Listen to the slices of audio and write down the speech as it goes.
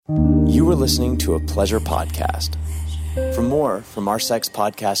You are listening to a Pleasure podcast. For more from our Sex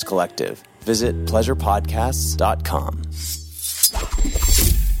Podcast Collective, visit pleasurepodcasts.com.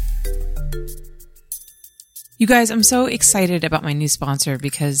 You guys, I'm so excited about my new sponsor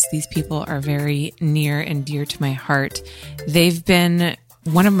because these people are very near and dear to my heart. They've been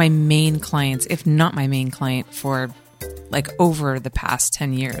one of my main clients, if not my main client, for like over the past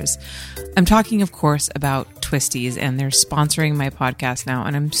 10 years. I'm talking, of course, about Twisties, and they're sponsoring my podcast now,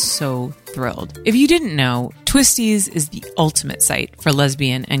 and I'm so thrilled. If you didn't know, Twisties is the ultimate site for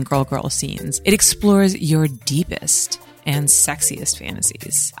lesbian and girl-girl scenes. It explores your deepest and sexiest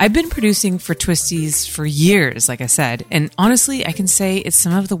fantasies. I've been producing for Twisties for years, like I said, and honestly, I can say it's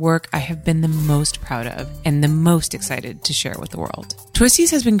some of the work I have been the most proud of and the most excited to share with the world.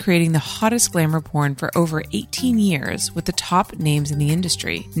 Twisties has been creating the hottest glamour porn for over 18 years with the top names in the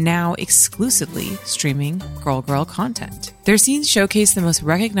industry, now exclusively streaming girl-girl content. Their scenes showcase the most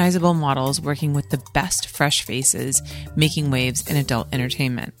recognizable models working with the best fresh faces, making waves in adult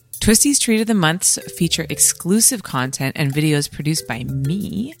entertainment. Twisties Treat of the Months feature exclusive content and videos produced by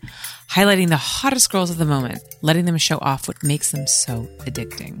me, highlighting the hottest girls of the moment, letting them show off what makes them so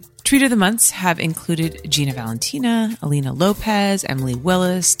addicting. Treat of the Months have included Gina Valentina, Alina Lopez, Emily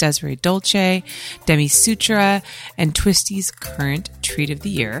Willis, Desiree Dolce, Demi Sutra, and Twisties' current Treat of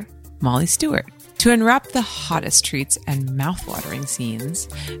the Year, Molly Stewart. To unwrap the hottest treats and mouthwatering scenes,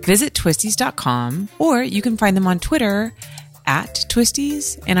 visit twisties.com, or you can find them on Twitter at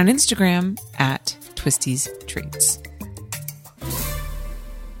Twisties and on Instagram at Twisties Treats.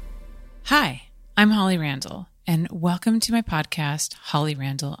 Hi, I'm Holly Randall, and welcome to my podcast, Holly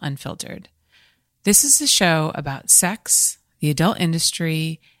Randall Unfiltered. This is a show about sex, the adult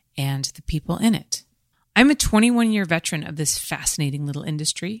industry, and the people in it. I'm a 21-year veteran of this fascinating little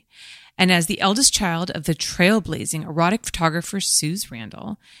industry, and as the eldest child of the trailblazing erotic photographer Suze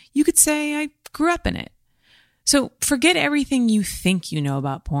Randall, you could say I grew up in it. So forget everything you think you know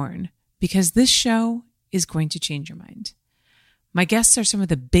about porn, because this show is going to change your mind. My guests are some of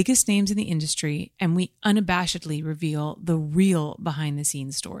the biggest names in the industry, and we unabashedly reveal the real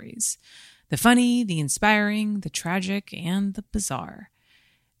behind-the-scenes stories. The funny, the inspiring, the tragic, and the bizarre.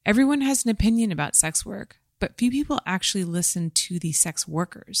 Everyone has an opinion about sex work, but few people actually listen to the sex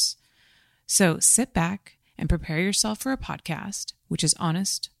workers. So sit back and prepare yourself for a podcast which is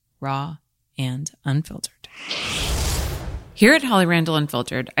honest, raw, and unfiltered. Here at Holly Randall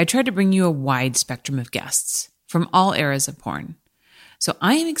Unfiltered, I try to bring you a wide spectrum of guests from all eras of porn. So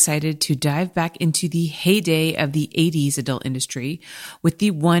I am excited to dive back into the heyday of the 80s adult industry with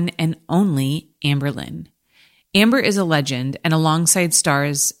the one and only Amber Lynn. Amber is a legend, and alongside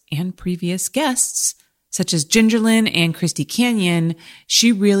stars and previous guests such as Ginger Lynn and Christy Canyon,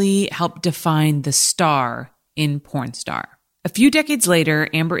 she really helped define the star in porn star. A few decades later,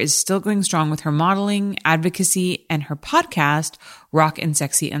 Amber is still going strong with her modeling, advocacy, and her podcast, Rock and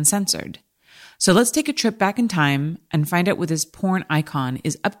Sexy Uncensored. So let's take a trip back in time and find out what this porn icon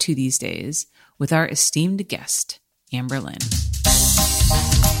is up to these days with our esteemed guest, Amber Lynn.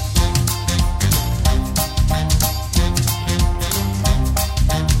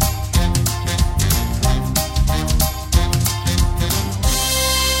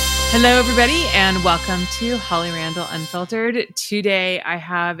 Hello, everybody, and welcome to Holly Randall Unfiltered. Today, I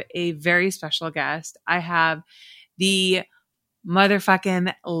have a very special guest. I have the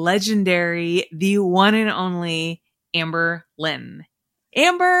motherfucking legendary, the one and only Amber Lynn.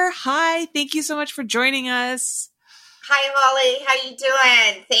 Amber, hi. Thank you so much for joining us. Hi, Holly. How you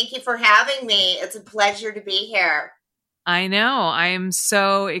doing? Thank you for having me. It's a pleasure to be here. I know. I am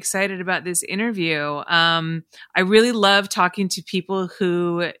so excited about this interview. I really love talking to people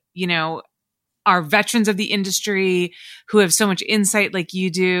who, you know, are veterans of the industry, who have so much insight like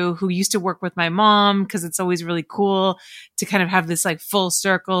you do, who used to work with my mom, because it's always really cool to kind of have this like full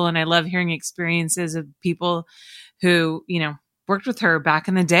circle. And I love hearing experiences of people who, you know, worked with her back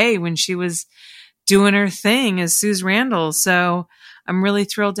in the day when she was doing her thing as Suze Randall. So I'm really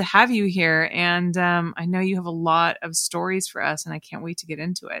thrilled to have you here. And I know you have a lot of stories for us, and I can't wait to get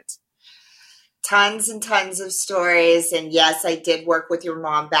into it. Tons and tons of stories. And yes, I did work with your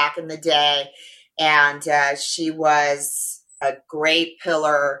mom back in the day. And she was a great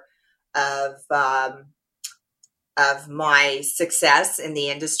pillar of my success in the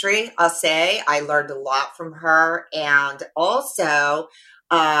industry, I'll say. I learned a lot from her. And also,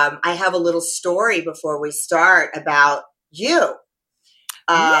 I have a little story before we start about you.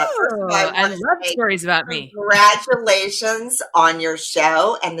 First of all, I love stories about me. Congratulations on your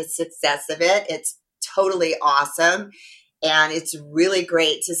show and the success of it. It's totally awesome. And it's really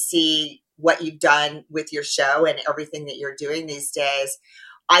great to see what you've done with your show and everything that you're doing these days.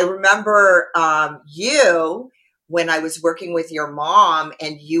 I remember you when I was working with your mom,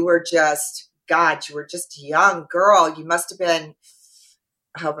 and you were just, God, you were just a young girl. You must have been,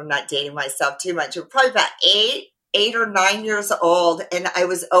 I hope I'm not dating myself too much. You were probably about 8 or 9 years old. And I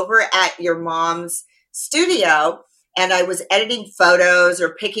was over at your mom's studio, and I was editing photos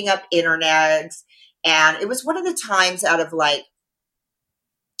or picking up internets. And it was one of the times out of like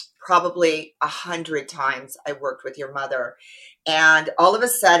probably 100 times I worked with your mother. And all of a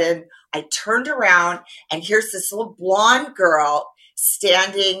sudden I turned around, and here's this little blonde girl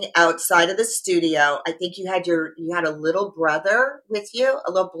standing outside of the studio. I think you had a little brother with you,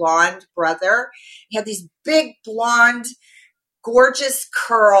 a little blonde brother. He had these big blonde, gorgeous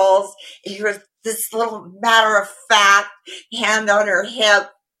curls. And he was this little matter of fact hand on her hip.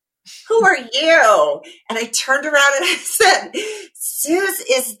 Who are you? And I turned around and I said, Suze,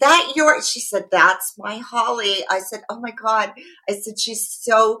 is that yours? She said, that's my Holly. I said, oh my God. I said, she's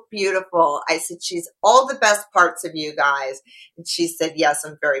so beautiful. I said, she's all the best parts of you guys. And she said, yes,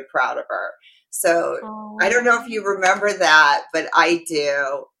 I'm very proud of her. So I don't know if you remember that, but I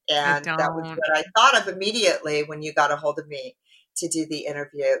do. And that was what I thought of immediately when you got a hold of me to do the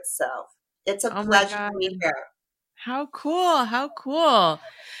interview. So it's a pleasure to be here. How cool. How cool.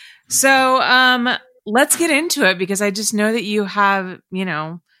 So, let's get into it, because I just know that you have,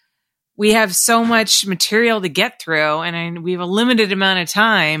 we have so much material to get through, and we have a limited amount of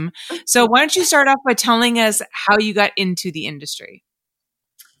time. So why don't you start off by telling us how you got into the industry?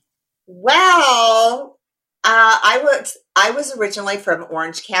 Well, I was originally from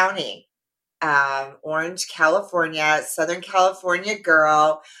Orange County, Orange, California, Southern California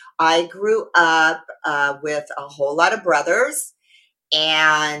girl. I grew up with a whole lot of brothers.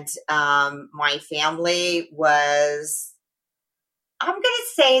 And my family was, I'm going to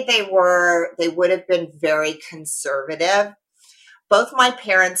say they would have been very conservative. Both my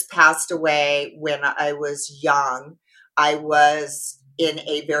parents passed away when I was young. I was in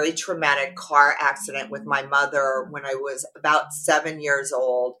a very traumatic car accident with my mother when I was about 7 years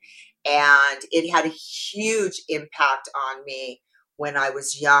old. And it had a huge impact on me when I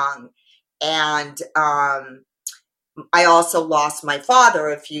was young. And I also lost my father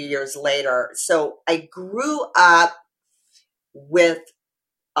a few years later. So I grew up with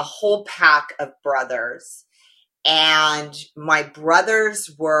a whole pack of brothers. And my brothers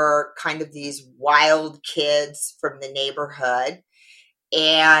were kind of these wild kids from the neighborhood.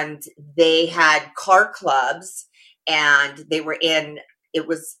 And they had car clubs, and they were in, it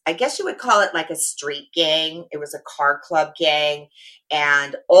was, I guess you would call it like a street gang. It was a car club gang.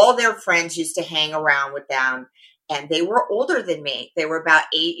 And all their friends used to hang around with them. And they were older than me. They were about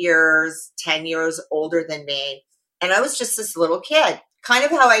 8 years, 10 years older than me. And I was just this little kid, kind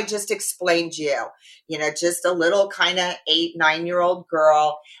of how I just explained you, just a little kind of 8, 9-year-old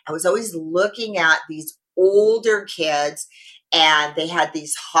girl. I was always looking at these older kids, and they had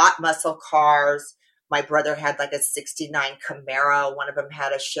these hot muscle cars. My brother had like a 69 Camaro. One of them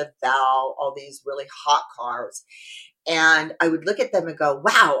had a Chevelle, all these really hot cars. And I would look at them and go,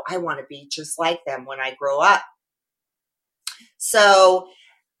 wow, I want to be just like them when I grow up. So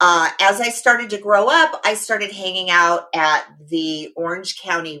as I started to grow up, I started hanging out at the Orange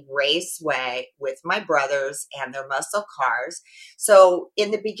County Raceway with my brothers and their muscle cars. So in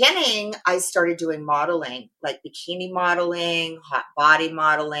the beginning, I started doing modeling, like bikini modeling, hot body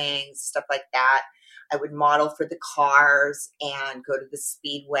modeling, stuff like that. I would model for the cars and go to the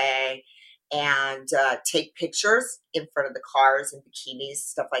speedway and take pictures in front of the cars and bikinis,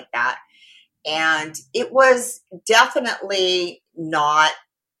 stuff like that. And it was definitely not,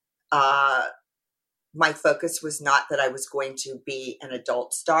 my focus was not that I was going to be an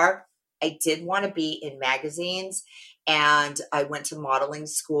adult star. I did want to be in magazines, and I went to modeling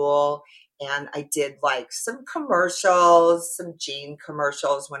school, and I did like some commercials, some jean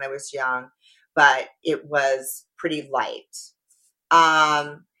commercials when I was young, but it was pretty light.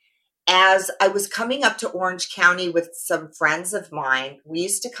 As I was coming up to Orange County with some friends of mine, we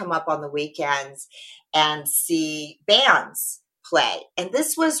used to come up on the weekends and see bands play. And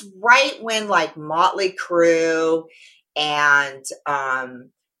this was right when like Motley Crue and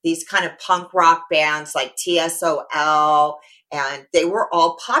these kind of punk rock bands like TSOL, and they were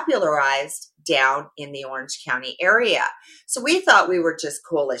all popularized down in the Orange County area. So we thought we were just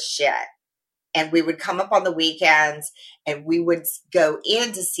cool as shit. And we would come up on the weekends, and we would go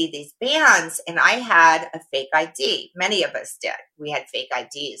in to see these bands. And I had a fake ID. Many of us did. We had fake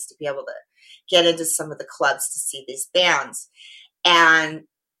IDs to be able to get into some of the clubs to see these bands. And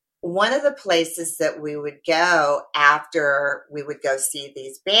one of the places that we would go after we would go see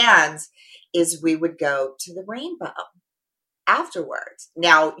these bands is we would go to the Rainbow afterwards.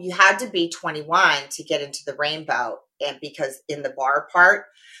 Now, you had to be 21 to get into the Rainbow, and because in the bar part,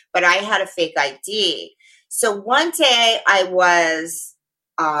 but I had a fake ID. So one day I was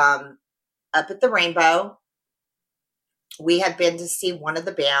up at the Rainbow. We had been to see one of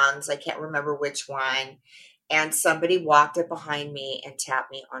the bands. I can't remember which one. And somebody walked up behind me and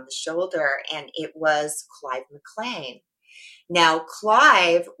tapped me on the shoulder, and it was Clive McLean. Now,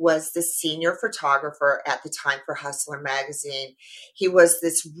 Clive was the senior photographer at the time for Hustler magazine. He was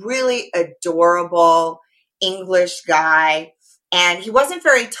this really adorable English guy, and he wasn't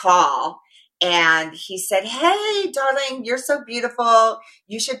very tall. And he said, "Hey, darling, you're so beautiful.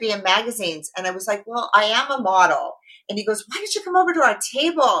 You should be in magazines." And I was like, "Well, I am a model." And he goes, "Why don't you come over to our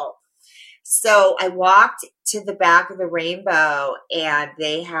table?" So I walked to the back of the Rainbow, and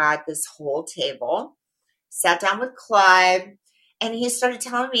they had this whole table. Sat down with Clive, and he started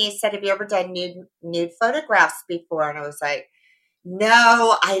telling me, he said, "Have you ever done nude photographs before?" And I was like,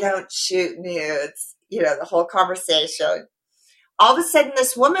 "No, I don't shoot nudes." You know, the whole conversation. All of a sudden,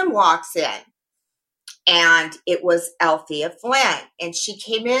 this woman walks in, and it was Althea Flint. And she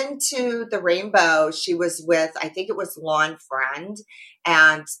came into the Rainbow. She was with, I think it was Lon Friend,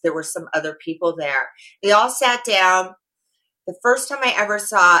 and there were some other people there. They all sat down. The first time I ever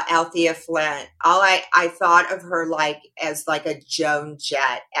saw Althea Flint, I thought of her as a Joan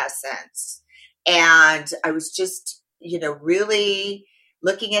Jett essence. And I was just, really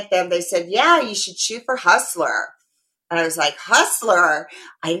looking at them. They said, "Yeah, you should shoot for Hustler." And I was like, "Hustler?"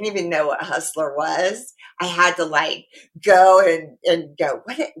 I didn't even know what Hustler was. I had to go and go,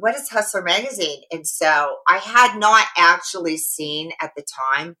 what is Hustler magazine? And so I had not actually seen at the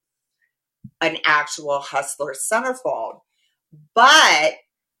time an actual Hustler centerfold. But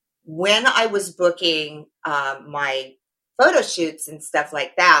when I was booking my photo shoots and stuff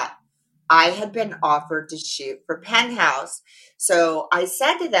like that, I had been offered to shoot for Penthouse. So I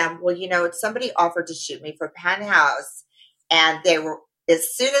said to them, "Well, somebody offered to shoot me for Penthouse." And they were,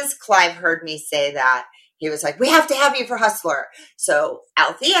 as soon as Clive heard me say that, he was like, "We have to have you for Hustler." So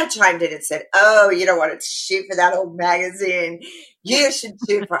Althea chimed in and said, "Oh, you don't want to shoot for that old magazine. You should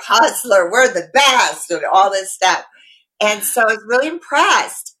shoot for Hustler. We're the best," and all this stuff. And so I was really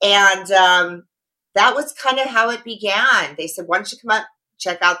impressed. And that was kind of how it began. They said, "Why don't you come up,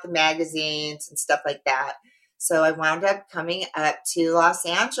 check out the magazines and stuff like that." So I wound up coming up to Los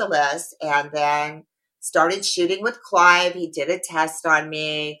Angeles and then started shooting with Clive. He did a test on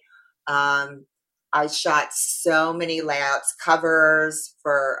me. I shot so many layouts, covers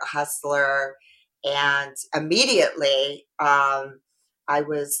for Hustler. And immediately I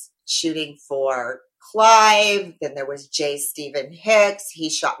was shooting for Clive. Then there was J. Stephen Hicks.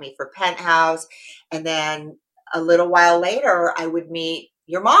 He shot me for Penthouse. And then a little while later, I would meet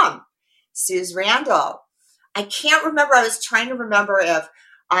your mom, Suze Randall. I can't remember. I was trying to remember if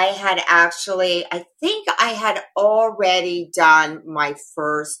I think I had already done my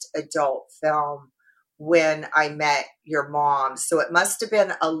first adult film when I met your mom. So it must have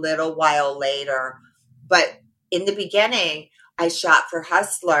been a little while later. But in the beginning, I shot for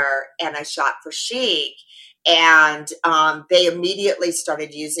Hustler and I shot for Chic, and they immediately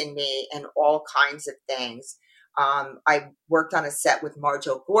started using me in all kinds of things. I worked on a set with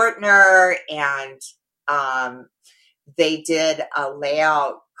Marjo Gortner, and they did a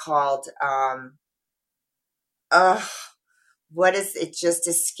layout called, it just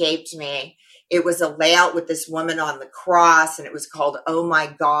escaped me. It was a layout with this woman on the cross, and it was called "Oh My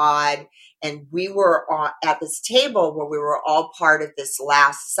God." And we were at this table where we were all part of this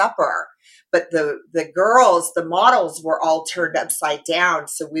Last Supper. But the girls, the models, were all turned upside down.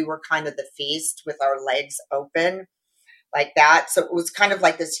 So we were kind of the feast with our legs open like that. So it was kind of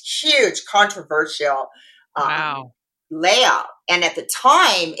like this huge controversial layout. And at the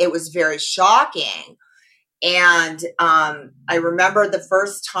time, it was very shocking. And I remember the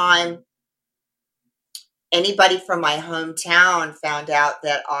first time anybody from my hometown found out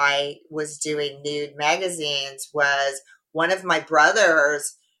that I was doing nude magazines was one of my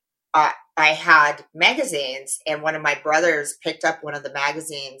brothers. I had magazines, and one of my brothers picked up one of the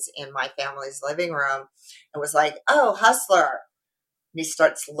magazines in my family's living room and was like, "Oh, Hustler." And he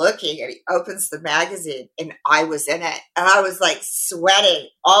starts looking, and he opens the magazine, and I was in it. And I was sweating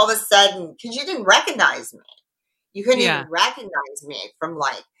all of a sudden because you didn't recognize me. You couldn't even recognize me from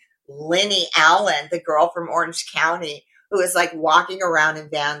Lenny Allen, the girl from Orange County, who was walking around in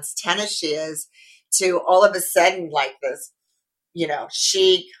Vans tennis shoes, to all of a sudden this,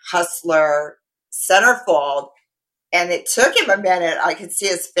 Chic Hustler centerfold. And it took him a minute. I could see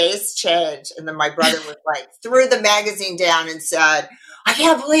his face change. And then my brother was threw the magazine down and said, "I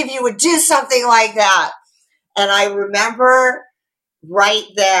can't believe you would do something like that." And I remember right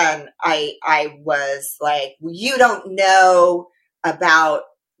then, I was like, you don't know about,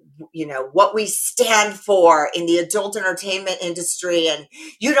 what we stand for in the adult entertainment industry. And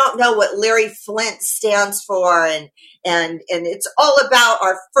you don't know what Larry Flint stands for. And it's all about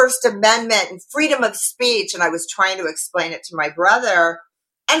our First Amendment and freedom of speech. And I was trying to explain it to my brother.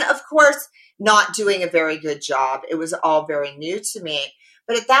 And of course, not doing a very good job. It was all very new to me.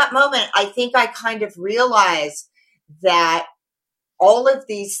 But at that moment, I think I kind of realized that all of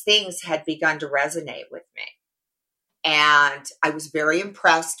these things had begun to resonate with me. And I was very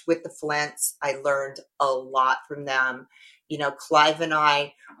impressed with the Flints. I learned a lot from them. Clive and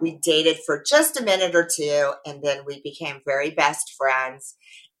I, we dated for just a minute or two, and then we became very best friends.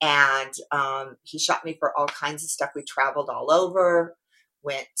 And he shot me for all kinds of stuff. We traveled all over,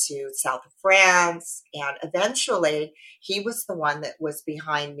 went to south of France, and eventually he was the one that was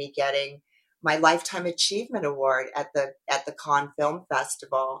behind me getting my Lifetime Achievement Award at the Cannes Film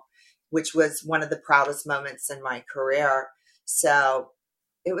Festival, which was one of the proudest moments in my career. So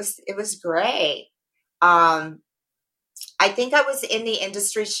it was great. I think I was in the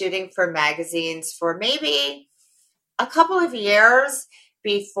industry shooting for magazines for maybe a couple of years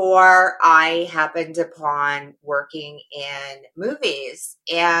before I happened upon working in movies.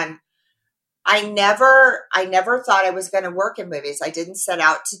 And I never thought I was going to work in movies. I didn't set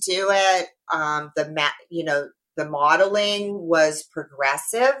out to do it. The modeling was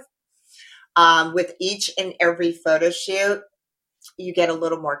progressive. With each and every photo shoot, you get a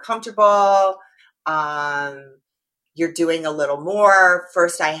little more comfortable. You're doing a little more.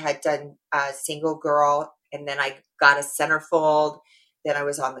 First, I had done a single girl, and then I got a centerfold. Then I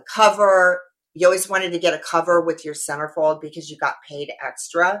was on the cover. You always wanted to get a cover with your centerfold because you got paid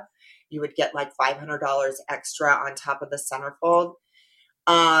extra. You would get like $500 extra on top of the centerfold.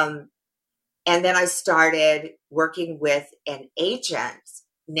 And then I started working with an agent.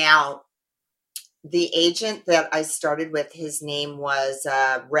 Now, the agent that I started with, his name was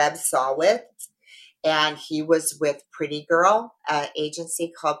Reb Sawitz, and he was with Pretty Girl, an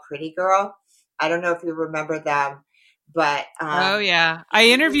agency called Pretty Girl. I don't know if you remember them, but oh yeah, I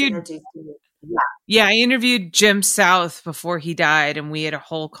interviewed. Yeah, I interviewed Jim South before he died, and we had a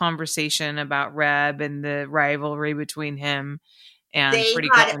whole conversation about Reb and the rivalry between him and Pretty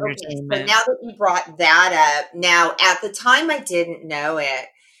Girl Entertainment. But now that you brought that up, now at the time I didn't know it,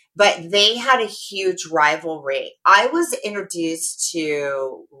 but they had a huge rivalry. I was introduced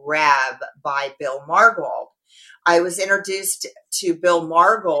to Reb by Bill Margold. I was introduced to Bill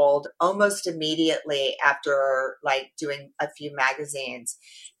Margold almost immediately after doing a few magazines.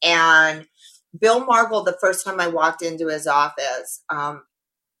 And Bill Margold, the first time I walked into his office,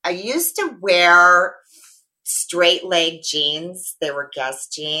 I used to wear straight leg jeans. They were Guess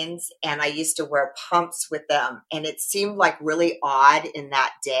jeans, and I used to wear pumps with them. And it seemed like really odd in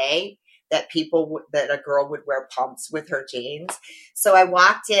that day that that a girl would wear pumps with her jeans. So I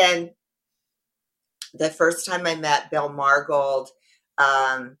walked in the first time I met Bill Margold.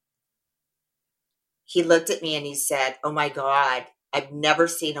 He looked at me and he said, "Oh my God, I've never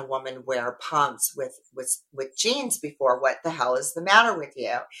seen a woman wear pumps with jeans before. What the hell is the matter with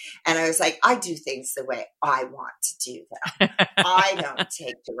you?" And I was like, "I do things the way I want to do them. I don't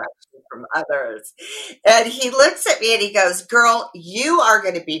take direction from others." And he looks at me and he goes, "Girl, you are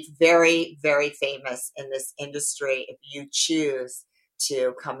going to be very, very famous in this industry if you choose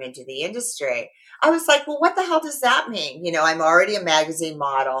to come into the industry." I was like, "Well, what the hell does that mean? I'm already a magazine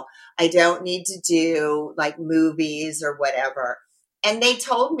model. I don't need to do movies or whatever." And they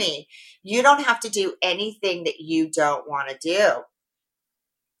told me, "You don't have to do anything that you don't want to do."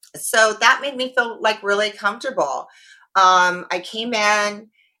 So that made me feel really comfortable. I came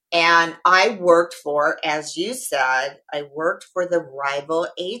in and I worked for, as you said, I worked for the rival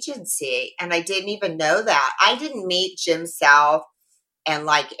agency. And I didn't even know that. I didn't meet Jim South and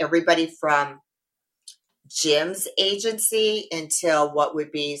everybody from Jim's agency until what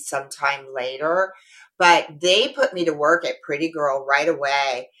would be sometime later. But they put me to work at Pretty Girl right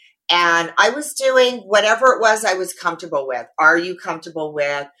away. And I was doing whatever it was I was comfortable with. Are you comfortable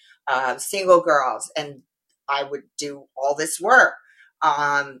with single girls? And I would do all this work.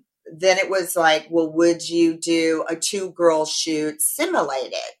 Then it was well, would you do a 2-girl shoot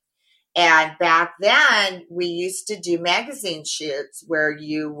simulated? And back then, we used to do magazine shoots where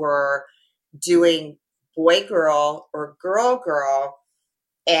you were doing boy-girl or girl-girl,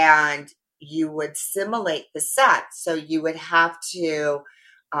 and you would simulate the set. So you would have to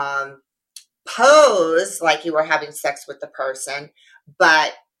pose like you were having sex with the person,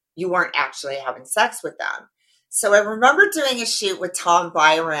 but you weren't actually having sex with them. So I remember doing a shoot with Tom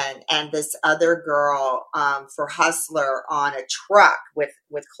Byron and this other girl for Hustler on a truck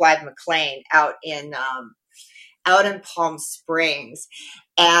with Clive McLean out in Palm Springs.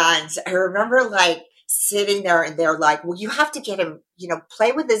 And I remember like sitting there and they're like, well, you have to get him,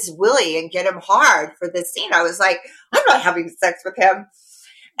 play with his willy and get him hard for this scene. I was like, I'm not having sex with him.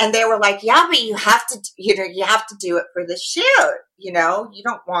 And they were like, yeah, but you have to do it for the shoot. You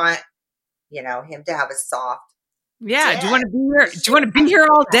don't want, him to have a soft. Yeah. Do you want to be here? Do you want to be here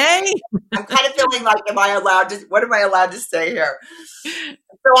all day? I'm kind of feeling like, what am I allowed to say here?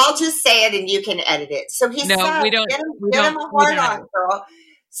 So I'll just say it and you can edit it. So he said, we don't, get him a hard on, girl.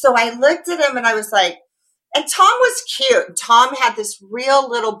 So I looked at him and I was like, and Tom was cute. Tom had this real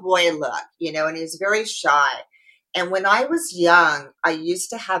little boy look, and he was very shy. And when I was young, I used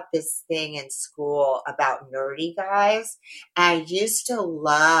to have this thing in school about nerdy guys. And I used to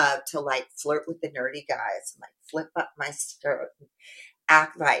love to like flirt with the nerdy guys and like flip up my skirt and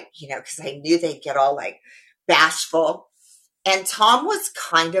act like, because I knew they'd get all like bashful. And Tom was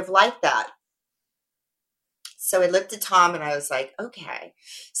kind of like that. So I looked at Tom and I was like, okay.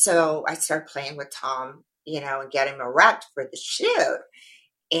 So I started playing with Tom, and getting him erect for the shoot.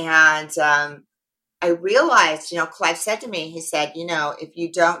 And I realized, Clive said to me, he said, if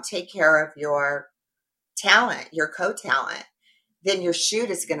you don't take care of your talent, your co-talent, then your shoot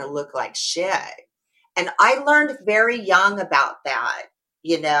is going to look like shit. And I learned very young about that,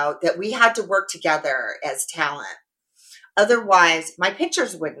 that we had to work together as talent. Otherwise, my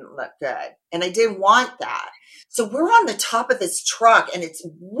pictures wouldn't look good. And I didn't want that. So we're on the top of this truck and it's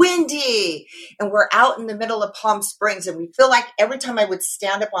windy and we're out in the middle of Palm Springs. And we feel like every time I would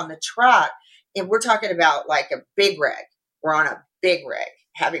stand up on the truck, and we're talking about like a big rig. We're on a big rig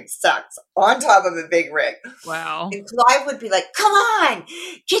having sex on top of a big rig. Wow. And Clive would be like, come on,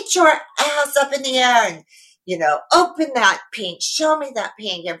 get your ass up in the air and, open that pink, show me that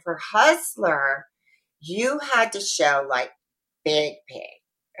pink. And for Hustler, you had to show like big pink.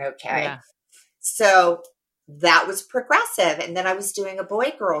 Okay. Yeah. So that was progressive. And then I was doing a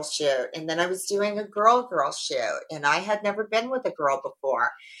boy-girl shoot. And then I was doing a girl-girl shoot. And I had never been with a girl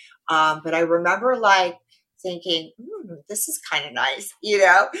before. But I remember like thinking, this is kind of nice,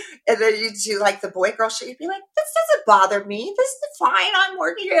 and then you do like the boy girl shoot. You'd be like, this doesn't bother me. This is fine. I'm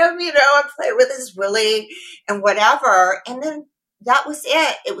working him, I'm playing with his willy and whatever. And then that was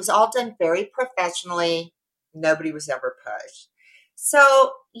it. It was all done very professionally. Nobody was ever pushed.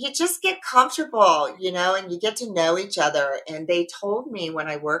 So you just get comfortable, and you get to know each other. And they told me when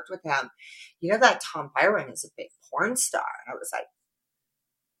I worked with him, that Tom Byron is a big porn star. And I was like,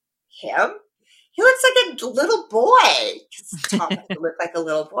 him? He looks like a little boy. Tom looked like a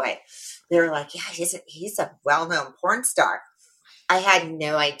little boy. They were like, yeah, he's a well-known porn star. I had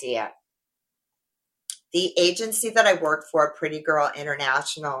no idea. The agency that I worked for, Pretty Girl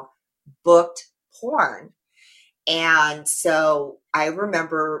International, booked porn. And so I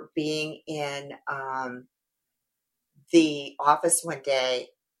remember being in the office one day,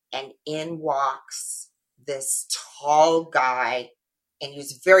 and in walks this tall guy. And he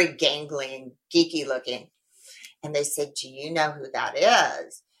was very gangly and geeky looking. And they said, do you know who that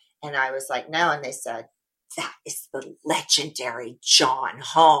is? And I was like, no. And they said, that is the legendary John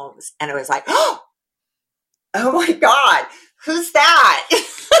Holmes. And I was like, oh my God, who's that?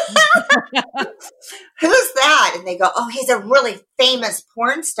 Who's that? And they go, oh, he's a really famous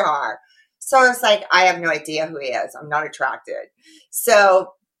porn star. So I was like, I have no idea who he is. I'm not attracted.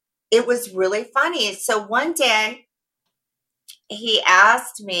 So it was really funny. So one day, he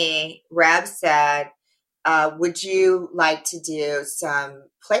asked me, Reb said, would you like to do some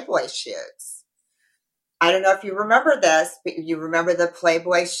Playboy shoots? I don't know if you remember this, but you remember the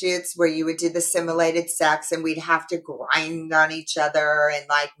Playboy shoots where you would do the simulated sex and we'd have to grind on each other and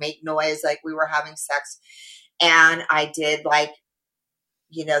like make noise like we were having sex. And I did like,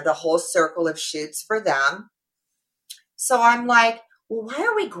 the whole circle of shoots for them. So I'm like, well, why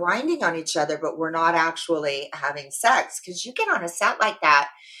are we grinding on each other, but we're not actually having sex? Because you get on a set like that,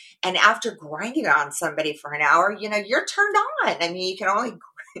 and after grinding on somebody for an hour, you're turned on. I mean, you can only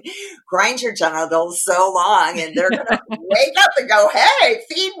grind your genitals so long, and they're going to wake up and go, hey,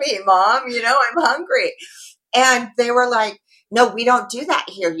 feed me, Mom. I'm hungry. And they were like, no, we don't do that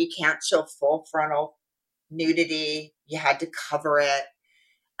here. You can't show full frontal nudity. You had to cover it.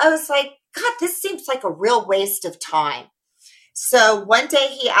 I was like, God, this seems like a real waste of time. So one day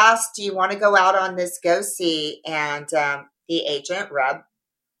he asked, do you want to go out on this go-see? And the agent, Reb.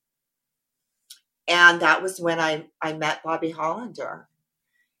 And that was when I met Bobby Hollander.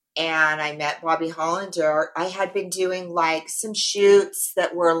 And I met Bobby Hollander. I had been doing like some shoots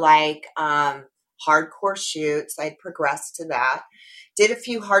that were like hardcore shoots. I'd progressed to that. Did a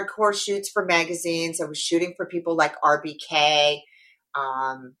few hardcore shoots for magazines. I was shooting for people like RBK,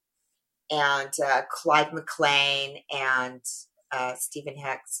 and Clive McLean and Stephen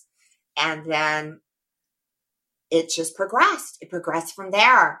Hicks. And then it just progressed. It progressed from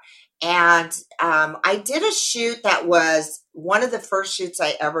there. And I did a shoot that was one of the first shoots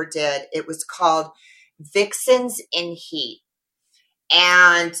I ever did. It was called Vixens in Heat.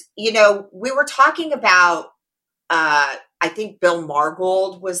 And, you know, we were talking about, I think Bill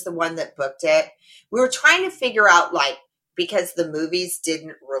Margold was the one that booked it. We were trying to figure out, like, because the movies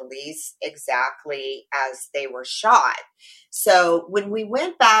didn't release exactly as they were shot. So when we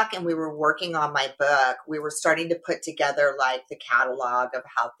went back and we were working on my book, we were starting to put together like the catalog of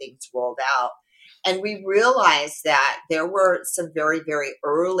how things rolled out. And we realized that there were some very, very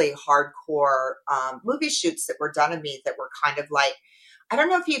early hardcore movie shoots that were done of me that were kind of like, I don't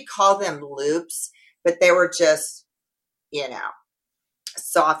know if you'd call them loops, but they were just, you know,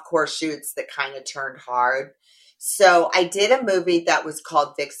 softcore shoots that kind of turned hard. So I did a movie that was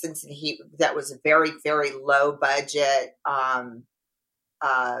called Vixens in Heat that was a very, very low budget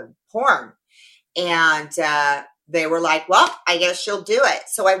porn. And they were like, well, I guess you'll do it.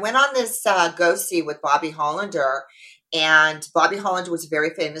 So I went on this go-see with Bobby Hollander. And Bobby Hollander was a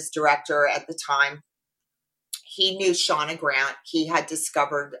very famous director at the time. He knew Shauna Grant. He had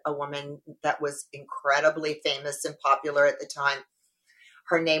discovered a woman that was incredibly famous and popular at the time.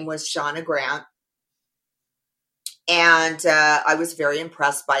 Her name was Shauna Grant. And I was very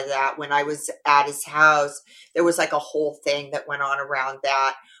impressed by that. When I was at his house, there was like a whole thing that went on around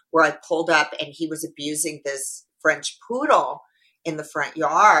that where I pulled up and he was abusing this French poodle in the front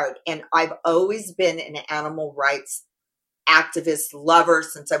yard. And I've always been an animal rights activist lover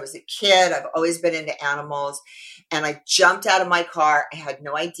since I was a kid. I've always been into animals. And I jumped out of my car. I had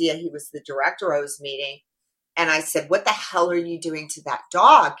no idea he was the director I was meeting. And I said, what the hell are you doing to that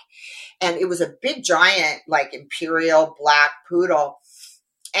dog? And it was a big, giant, like imperial black poodle.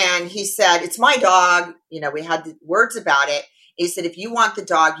 And he said, it's my dog. You know, we had the words about it. He said, if you want the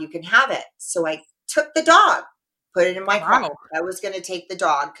dog, you can have it. So I took the dog, put it in my car. I was going to take the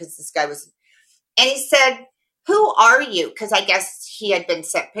dog because this guy was, and he said, who are you? Because I guess he had been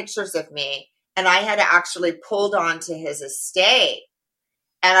sent pictures of me and I had actually pulled onto his estate.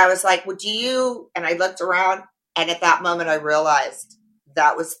 And I was like, would you, and I looked around and at that moment I realized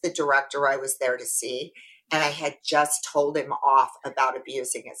that was the director I was there to see. And I had just told him off about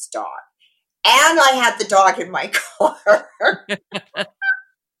abusing his dog. And I had the dog in my car.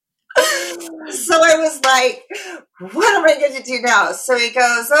 So I was like, what am I going to do now? So he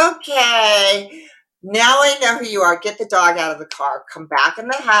goes, okay, now I know who you are. Get the dog out of the car. Come back in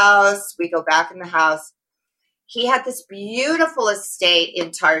the house. We go back in the house. He had this beautiful estate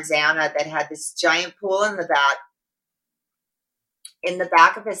in Tarzana that had this giant pool in the back. In the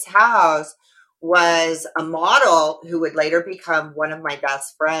back of his house was a model who would later become one of my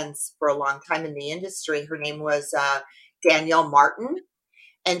best friends for a long time in the industry. Her name was Danielle Martin,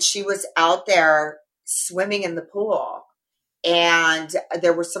 and she was out there swimming in the pool. And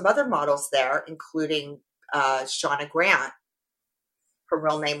there were some other models there, including Shauna Grant. Her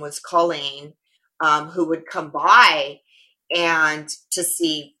real name was Colleen. Who would come by and to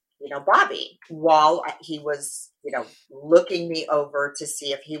see, you know, Bobby while he was, you know, looking me over to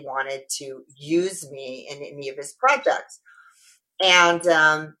see if he wanted to use me in any of his projects.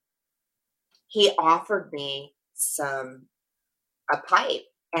 And he offered me a pipe,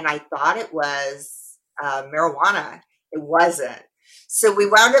 and I thought it was marijuana. It wasn't. So we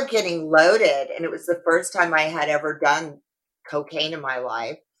wound up getting loaded, and it was the first time I had ever done cocaine in my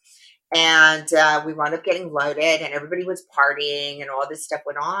life. And we wound up getting loaded and everybody was partying and all this stuff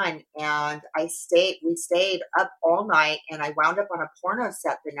went on. And we stayed up all night and I wound up on a porno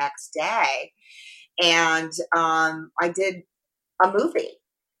set the next day. And I did a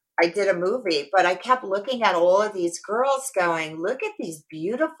movie, but I kept looking at all of these girls going, look at these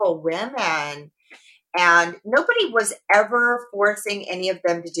beautiful women. And nobody was ever forcing any of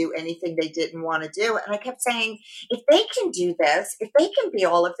them to do anything they didn't want to do. And I kept saying, if they can do this, if they can be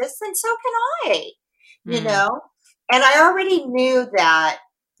all of this, then so can I, you know? And I already knew that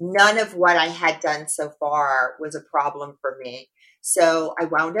none of what I had done so far was a problem for me. So I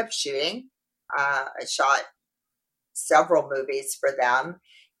wound up shooting. I shot several movies for them.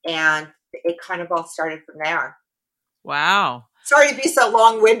 And it kind of all started from there. Wow. Sorry to be so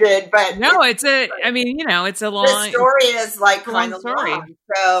long-winded, but no, it's a long. The story is like kind of long.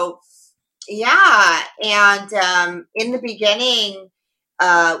 So, yeah. And in the beginning,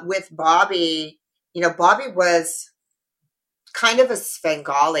 with Bobby, you know, Bobby was kind of a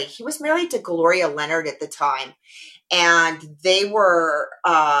Svengali. He was married to Gloria Leonard at the time. And they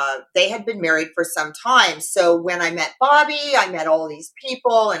had been married for some time. So when I met Bobby, I met all these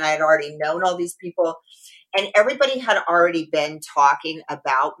people, and I had already known all these people. And everybody had already been talking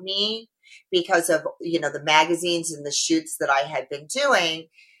about me because of, the magazines and the shoots that I had been doing.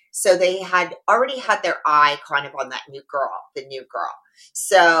 So they had already had their eye kind of on the new girl.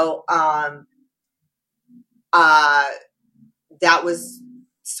 So that was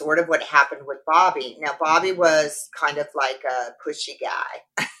sort of what happened with Bobby. Now, Bobby was kind of like a pushy guy.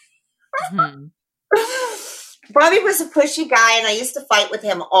 Mm-hmm. Bobby was a pushy guy, and I used to fight with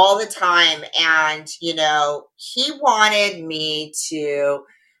him all the time. And, he wanted me to,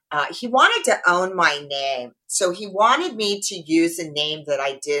 he wanted to own my name. So he wanted me to use a name that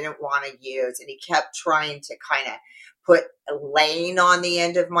I didn't want to use. And he kept trying to kind of put Lane on the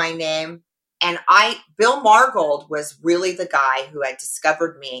end of my name. And Bill Margold was really the guy who had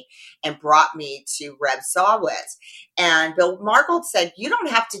discovered me and brought me to Reb Sawitz. And Bill Margold said, you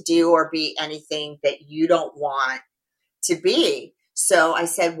don't have to do or be anything that you don't want to be. So I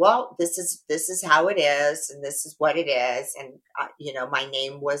said, well, this is how it is. And this is what it is. And, my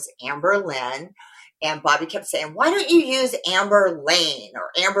name was Amber Lynn. And Bobby kept saying, why don't you use Amber Lane or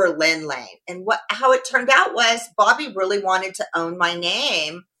Amber Lynn Lane? And how it turned out was Bobby really wanted to own my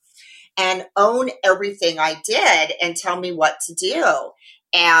name and own everything I did and tell me what to do.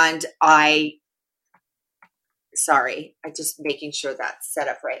 And I'm just making sure that's set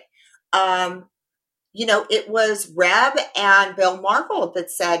up right. It was Reb and Bill Margold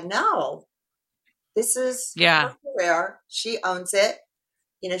that said, no, this is her career. She owns it.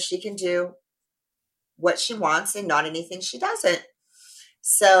 She can do what she wants and not anything she doesn't.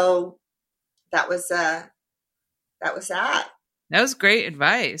 So that was that. That was great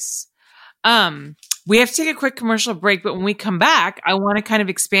advice. We have to take a quick commercial break, but when we come back, I want to kind of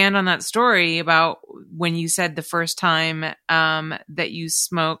expand on that story about when you said the first time that you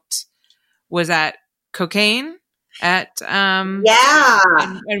smoked was at cocaine and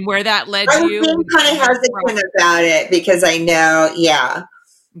where that led you. I'm kind of hesitant about it because I know, yeah.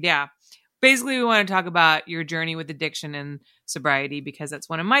 Basically, we want to talk about your journey with addiction and sobriety because that's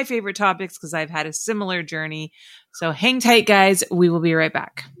one of my favorite topics because I've had a similar journey. So hang tight, guys. We will be right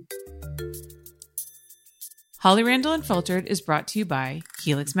back. Holly Randall Unfiltered is brought to you by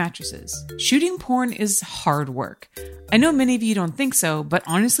Helix Mattresses. Shooting porn is hard work. I know many of you don't think so, but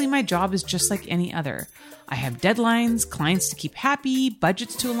honestly, my job is just like any other. I have deadlines, clients to keep happy,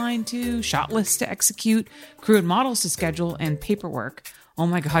 budgets to align to, shot lists to execute, crew and models to schedule, and paperwork. Oh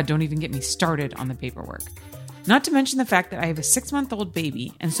my God, don't even get me started on the paperwork. Not to mention the fact that I have a 6-month-old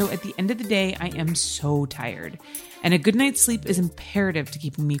baby, and so at the end of the day, I am so tired. And a good night's sleep is imperative to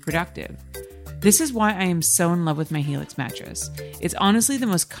keeping me productive. This is why I am so in love with my Helix mattress. It's honestly the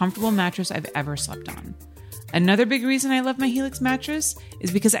most comfortable mattress I've ever slept on. Another big reason I love my Helix mattress is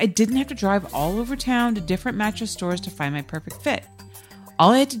because I didn't have to drive all over town to different mattress stores to find my perfect fit.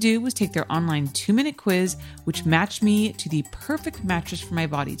 All I had to do was take their online 2-minute quiz, which matched me to the perfect mattress for my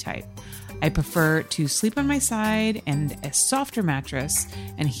body type. I prefer to sleep on my side and a softer mattress,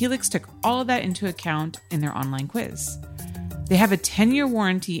 and Helix took all of that into account in their online quiz. They have a 10-year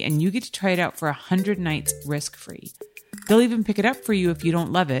warranty, and you get to try it out for 100 nights risk-free. They'll even pick it up for you if you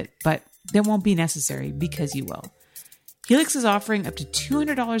don't love it, but that won't be necessary because you will. Helix is offering up to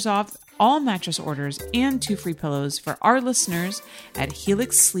 $200 off all mattress orders and 2 free pillows for our listeners at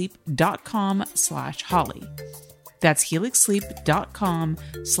helixsleep.com/Holly. That's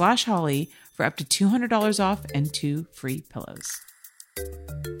helixsleep.com/Holly for up to $200 off and 2 free pillows.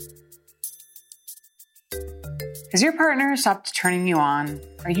 Has your partner stopped turning you on?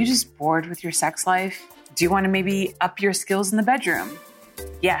 Are you just bored with your sex life? Do you want to maybe up your skills in the bedroom?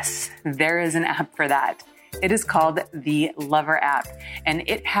 Yes, there is an app for that. It is called the Lover app, and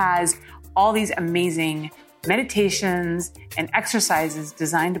it has all these amazing meditations and exercises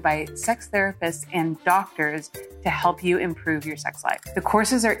designed by sex therapists and doctors to help you improve your sex life. The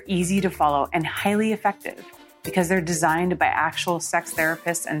courses are easy to follow and highly effective because they're designed by actual sex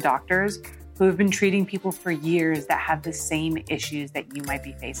therapists and doctors who have been treating people for years that have the same issues that you might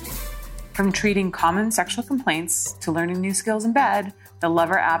be facing. From treating common sexual complaints to learning new skills in bed, the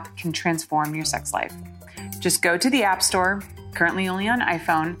Lover app can transform your sex life. Just go to the App Store, currently only on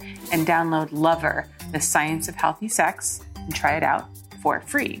iPhone, and download Lover, the Science of Healthy Sex, and try it out for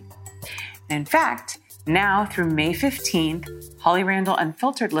free. And in fact, now through May 15th, Holly Randall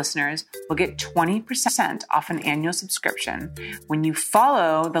Unfiltered listeners will get 20% off an annual subscription when you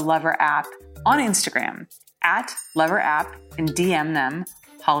follow the Lover app on Instagram @Lover app and DM them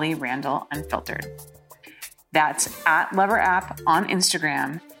Holly Randall Unfiltered. That's at Lover App on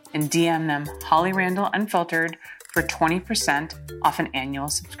Instagram and DM them Holly Randall Unfiltered for 20% off an annual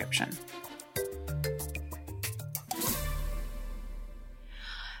subscription.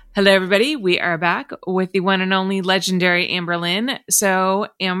 Hello, everybody. We are back with the one and only legendary Amber Lynn. So,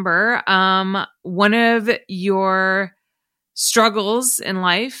 Amber, one of your struggles in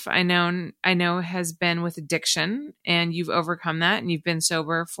life, I know has been with addiction, and you've overcome that, and you've been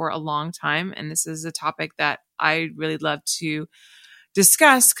sober for a long time. And this is a topic that I really love to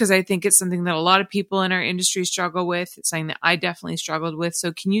discuss because I think it's something that a lot of people in our industry struggle with. It's something that I definitely struggled with.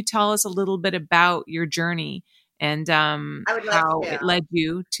 So, can you tell us a little bit about your journey and how it led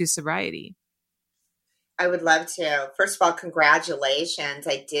you to sobriety? I would love to. First of all, congratulations.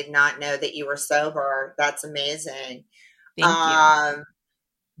 I did not know that you were sober. That's amazing. Thank you.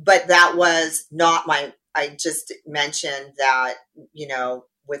 But that was not I just mentioned that,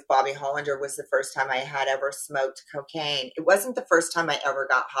 with Bobby Hollander was the first time I had ever smoked cocaine. It wasn't the first time I ever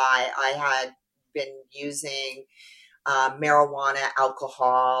got high. I had been using marijuana,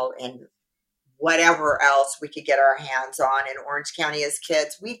 alcohol, and whatever else we could get our hands on in Orange County as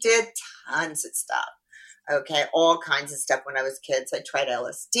kids. We did tons of stuff. Okay. All kinds of stuff when I was kids. I tried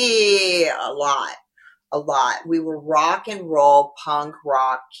LSD a lot. We were rock and roll punk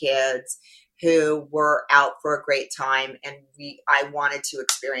rock kids who were out for a great time. And I wanted to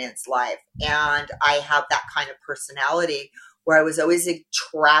experience life. And I have that kind of personality where I was always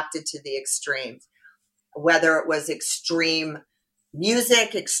attracted to the extremes, whether it was extreme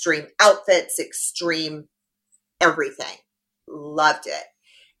music, extreme outfits, extreme everything. Loved it.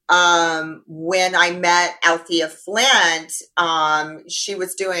 When I met Althea Flint, during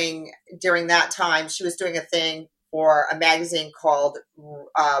that time, she was doing a thing for a magazine called,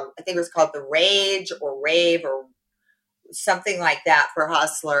 I think it was called The Rage or Rave or something like that for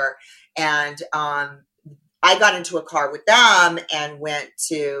Hustler. And I got into a car with them and went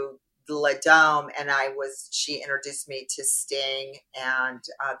to La Dome, and she introduced me to Sting and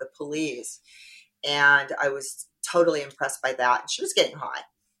the Police, and I was totally impressed by that. She was getting high,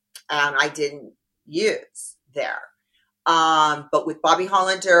 and I didn't use there. But with Bobby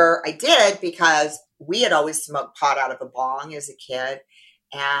Hollander, I did because we had always smoked pot out of a bong as a kid,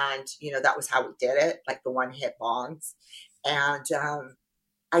 and that was how we did it, like the one-hit bongs. And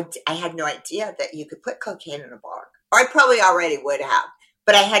I had no idea that you could put cocaine in a bong, or I probably already would have.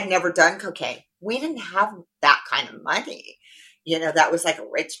 But I had never done cocaine. We didn't have that kind of money. That was like a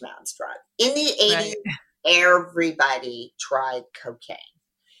rich man's drug. In the 80s, right. Everybody tried cocaine.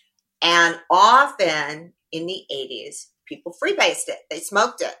 And often in the 80s, people freebased it. They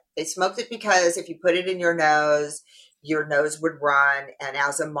smoked it. They smoked it because if you put it in your nose would run. And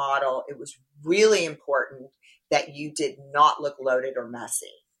as a model, it was really important that you did not look loaded or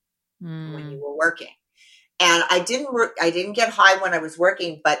messy when you were working. And I didn't get high when I was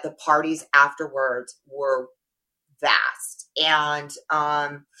working, but the parties afterwards were vast. And,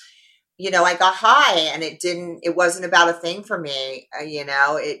 I got high, and it wasn't about a thing for me.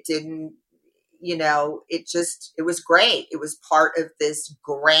 It was great. It was part of this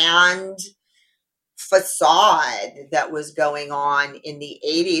grand facade that was going on in the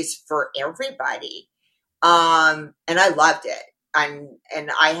 80s for everybody. And I loved it. And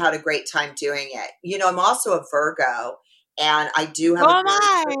I had a great time doing it. I'm also a Virgo, and I do have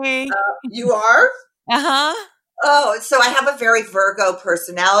you are? Uh-huh. Oh, so I have a very Virgo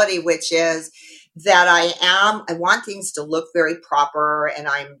personality, which is that I want things to look very proper, and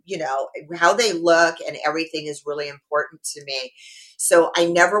I'm, how they look and everything is really important to me. So I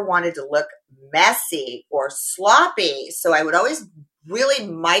never wanted to look messy or sloppy. So I would always really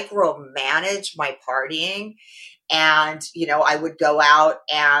micromanage my partying. And, I would go out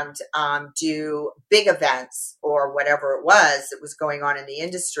and do big events or whatever it was that was going on in the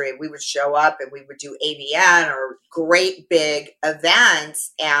industry. We would show up and we would do AVN or great big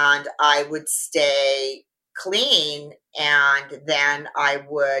events, and I would stay clean. And then I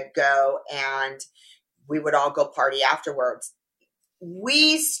would go and we would all go party afterwards.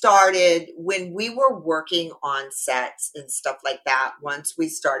 We started when we were working on sets and stuff like that. Once we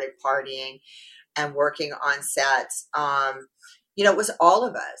started partying and working on sets, it was all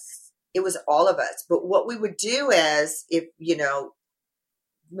of us. It was all of us. But what we would do is, if, the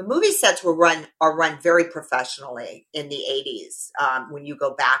movie sets are run very professionally in the 80s. When you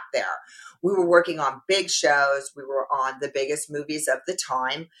go back there, we were working on big shows. We were on the biggest movies of the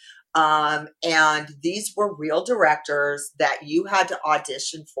time. And these were real directors that you had to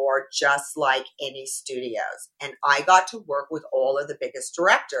audition for, just like any studios. And I got to work with all of the biggest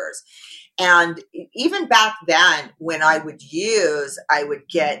directors. And even back then, when I would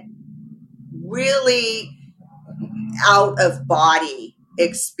get really out of body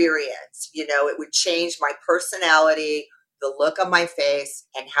experience. You know, it would change my personality, the look on my face,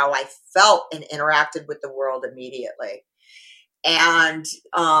 and how I felt and interacted with the world immediately. And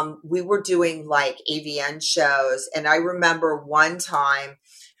we were doing like AVN shows. And I remember one time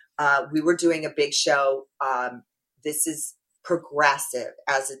we were doing a big show. This is progressive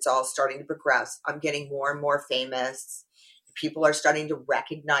as it's all starting to progress. I'm getting more and more famous. People are starting to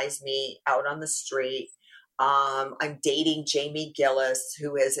recognize me out on the street. I'm dating Jamie Gillis,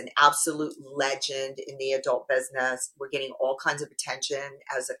 who is an absolute legend in the adult business. We're getting all kinds of attention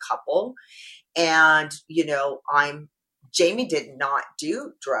as a couple. And, you know, Jamie did not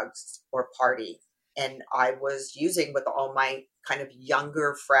do drugs or party. And I was using with all my kind of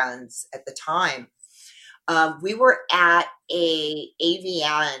younger friends at the time. We were at a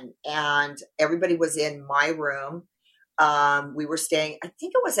AVN and everybody was in my room. We were staying, I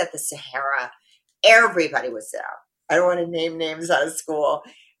think it was at the Sahara. Everybody was there. I don't want to name names out of school,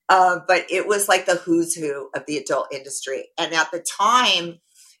 but it was like the who's who of the adult industry. And at the time,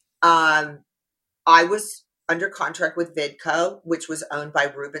 I was under contract with Vidco, which was owned by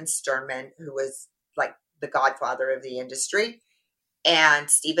Ruben Sternman, who was like the godfather of the industry. And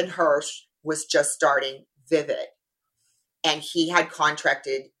Stephen Hirsch was just starting Vivid. And he had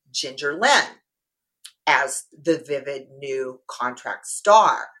contracted Ginger Lynn as the Vivid new contract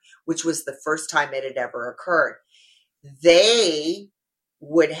star, which was the first time it had ever occurred. They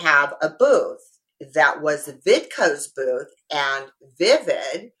would have a booth that was Vidco's booth, and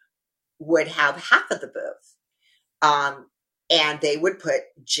Vivid would have half of the booth. And they would put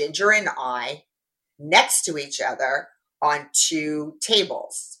Ginger and I next to each other on two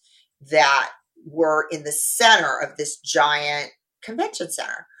tables that were in the center of this giant convention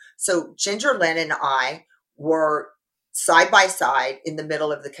center. So Ginger Lynn and I were side by side in the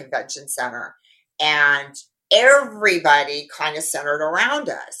middle of the convention center, and everybody kind of centered around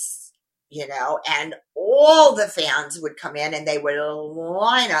us, you know, and all the fans would come in and they would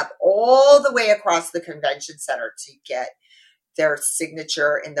line up all the way across the convention center to get their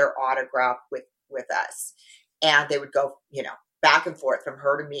signature and their autograph with us. And they would go, you know, back and forth from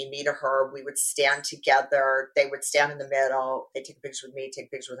her to me to her. We would stand together. They would stand in the middle. They'd take a picture with me, take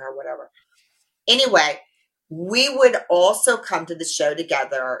a picture with her, whatever. Anyway, we would also come to the show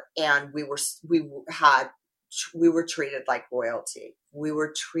together, and we were treated like royalty. We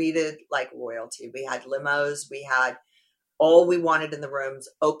were treated like royalty. We had limos. We had all we wanted in the rooms,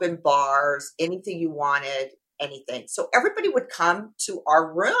 open bars, anything you wanted, anything. So everybody would come to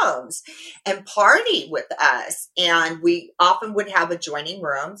our rooms and party with us. And we often would have adjoining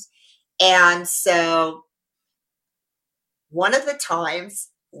rooms. And so one of the times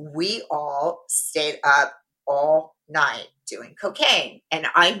we all stayed up all night doing cocaine. And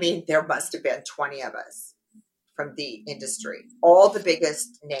I mean, there must have been 20 of us from the industry, all the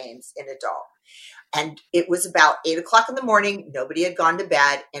biggest names in adult. And it was about 8:00 in the morning. Nobody had gone to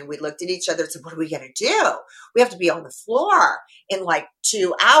bed. And we looked at each other and said, what are we going to do? We have to be on the floor in like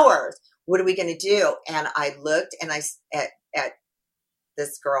 2 hours. What are we going to do? And I looked and at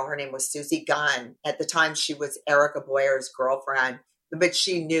this girl. Her name was Susie Gunn. At the time, she was Erica Boyer's girlfriend, but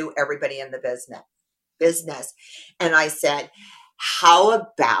she knew everybody in the business. And I said, how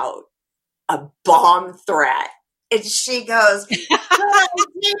about a bomb threat? And she goes,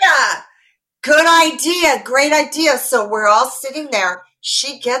 good idea. Great idea. So we're all sitting there.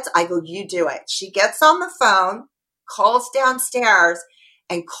 I go, you do it. She gets on the phone, calls downstairs,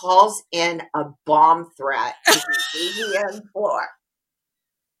 and calls in a bomb threat to the AVN floor.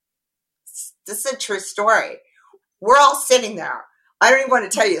 This is a true story. We're all sitting there. I don't even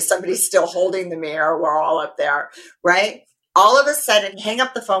want to tell you, somebody's still holding the mirror. We're all up there, right? All of a sudden, hang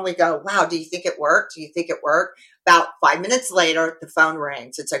up the phone. We go, wow, do you think it worked? Do you think it worked? About 5 minutes later, the phone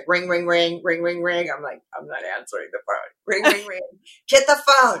rings. It's like ring, ring, ring, ring, ring, ring. I'm like, I'm not answering the phone. Ring, ring, ring. Get the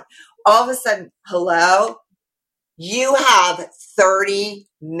phone. All of a sudden, hello? You have 30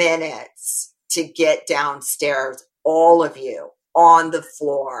 minutes to get downstairs, all of you, on the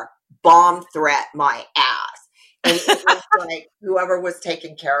floor. Bomb threat my ass. And it was like whoever was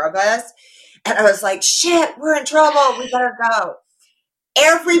taking care of us. And I was like, shit, we're in trouble. We better go.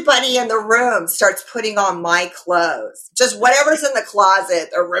 Everybody in the room starts putting on my clothes. Just whatever's in the closet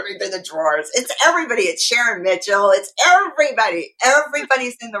or ripping through the drawers. It's everybody. It's Sharon Mitchell. It's everybody.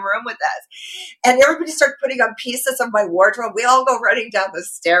 Everybody's in the room with us. And everybody starts putting on pieces of my wardrobe. We all go running down the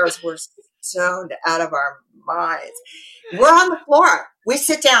stairs. We're stoned out of our minds. We're on the floor. We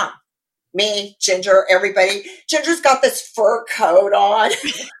sit down. me, Ginger, everybody. Ginger's got this fur coat on.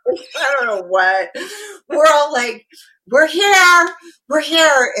 I don't know what. We're all like, we're here.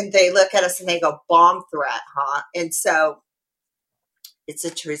 And they look at us and they go, bomb threat, huh? And so it's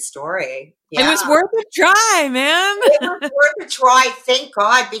a true story. Yeah. It was worth a try, man. It was worth a try. Thank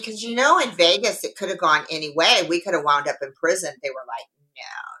God, because in Vegas, it could have gone any way. We could have wound up in prison. They were like, no.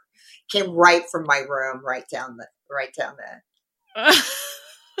 Came right from my room, right down there.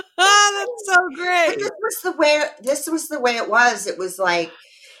 That's so great. But this was the way it was. It was like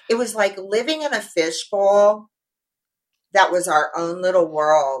living in a fishbowl that was our own little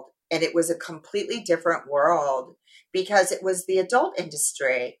world. And it was a completely different world because it was the adult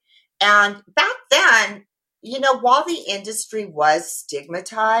industry. And back then, while the industry was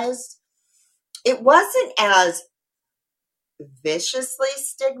stigmatized, it wasn't as viciously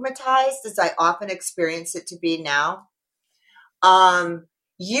stigmatized as I often experience it to be now.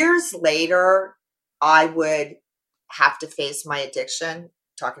 Years later, I would have to face my addiction,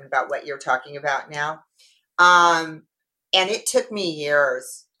 talking about what you're talking about now. And it took me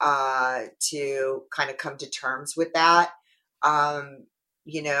years to kind of come to terms with that. In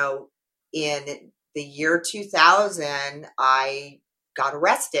the year 2000, I got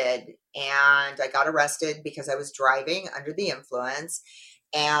arrested, and I got arrested because I was driving under the influence,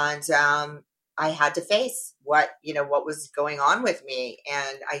 and I had to face what was going on with me.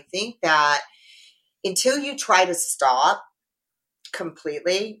 And I think that until you try to stop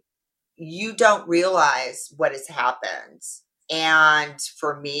completely, you don't realize what has happened. And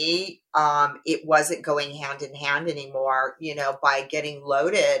for me, it wasn't going hand in hand anymore. By getting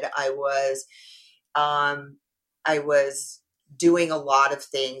loaded, I was doing a lot of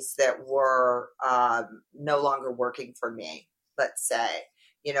things that were no longer working for me, let's say.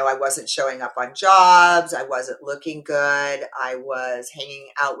 I wasn't showing up on jobs. I wasn't looking good. I was hanging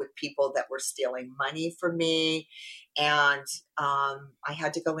out with people that were stealing money from me. And I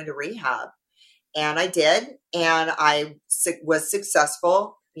had to go into rehab. And I did. And I was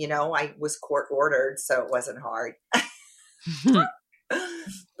successful. I was court ordered, so it wasn't hard.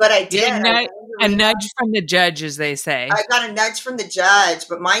 But I did. A nudge from the judge, as they say. I got a nudge from the judge.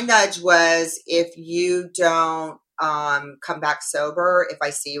 But my nudge was, if you don't come back sober, if I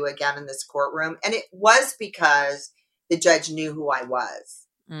see you again in this courtroom. And it was because the judge knew who I was.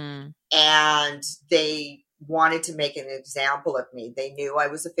 And they wanted to make an example of me. They knew I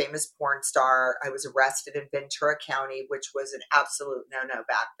was a famous porn star. I was arrested in Ventura County, which was an absolute no-no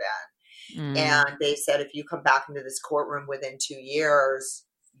back then. And they said, if you come back into this courtroom within 2 years,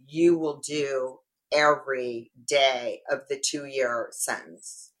 you will do every day of the 2-year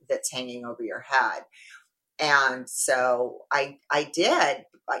sentence that's hanging over your head. And so I did.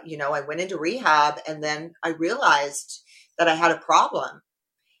 I went into rehab, and then I realized that I had a problem,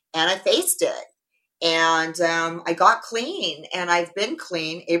 and I faced it. And I got clean, and I've been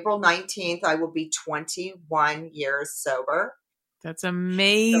clean. April 19th, I will be 21 years sober. That's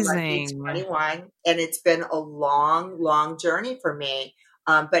amazing. So 21, and it's been a long, long journey for me.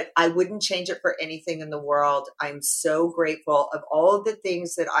 But I wouldn't change it for anything in the world. I'm so grateful of all of the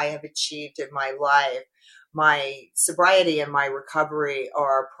things that I have achieved in my life. My sobriety and my recovery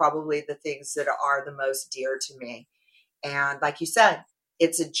are probably the things that are the most dear to me. And like you said,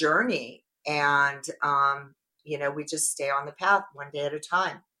 it's a journey. And, we just stay on the path one day at a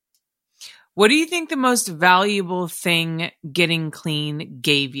time. What do you think the most valuable thing getting clean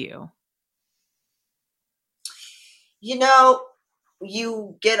gave you? You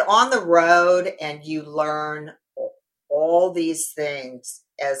get on the road and you learn all these things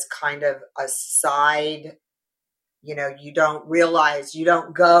as kind of a side. You don't realize, you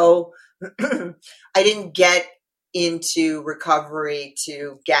don't go, I didn't get into recovery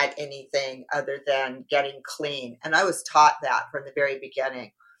to get anything other than getting clean. And I was taught that from the very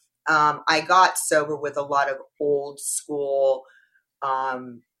beginning. I got sober with a lot of old school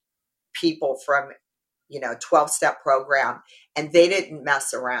people from, 12-step program, and they didn't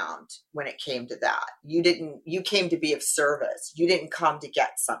mess around when it came to that. You came to be of service. You didn't come to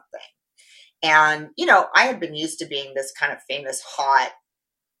get something. And, I had been used to being this kind of famous, hot,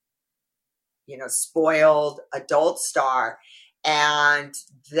 spoiled adult star. And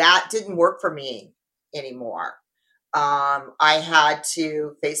that didn't work for me anymore. I had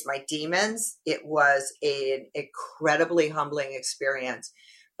to face my demons. It was an incredibly humbling experience.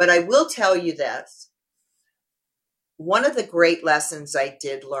 But I will tell you this. One of the great lessons I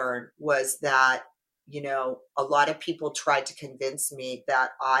did learn was that, a lot of people tried to convince me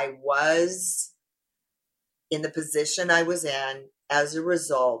that I was in the position I was in as a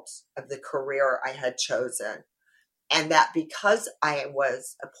result of the career I had chosen. And that because I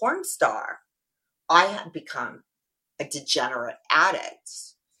was a porn star, I had become a degenerate addict,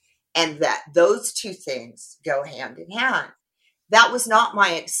 and that those two things go hand in hand. That was not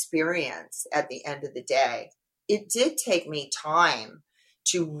my experience at the end of the day. It did take me time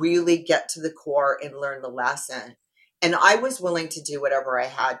to really get to the core and learn the lesson. And I was willing to do whatever I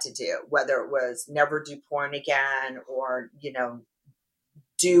had to do, whether it was never do porn again or,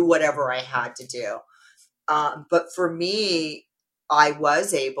 do whatever I had to do. But for me, I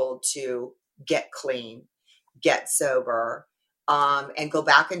was able to get clean, get sober, and go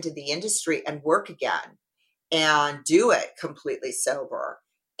back into the industry and work again and do it completely sober.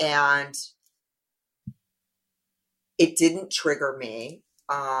 And it didn't trigger me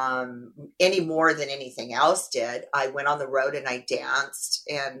any more than anything else did. I went on the road and I danced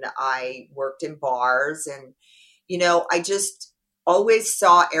and I worked in bars. And, I just always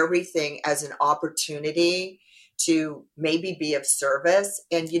saw everything as an opportunity to maybe be of service.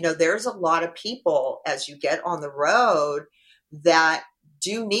 And, there's a lot of people as you get on the road that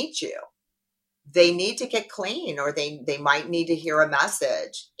do need you. They need to get clean, or they might need to hear a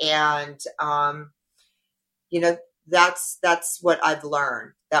message. And, that's what I've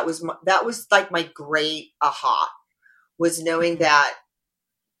learned. That was like my great aha, was knowing that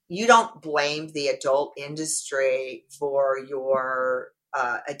you don't blame the adult industry for your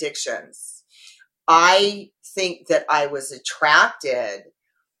addictions. I think that I was attracted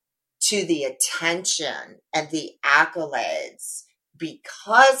to the attention and the accolades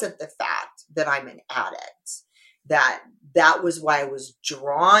because of the fact that I'm an addict. That was why I was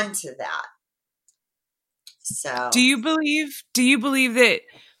drawn to that. So, do you believe that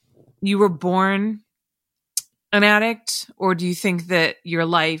you were born an addict, or do you think that your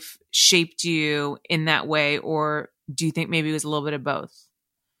life shaped you in that way, or do you think maybe it was a little bit of both?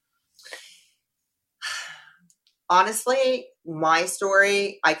 Honestly, my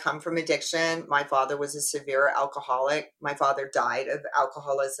story, I come from addiction. My father was a severe alcoholic. My father died of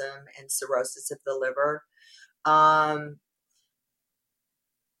alcoholism and cirrhosis of the liver.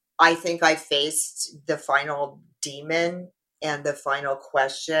 I think I faced the final demon and the final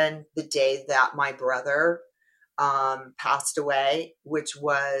question the day that my brother passed away, which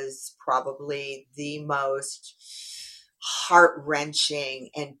was probably the most heart-wrenching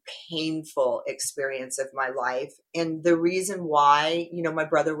and painful experience of my life. And the reason why, my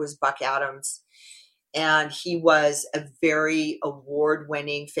brother was Buck Adams, and he was a very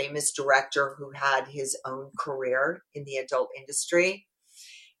award-winning, famous director who had his own career in the adult industry.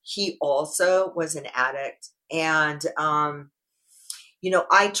 He also was an addict. And,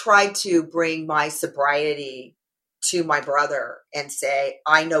 I tried to bring my sobriety to my brother and say,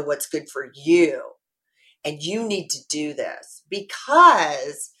 I know what's good for you, and you need to do this.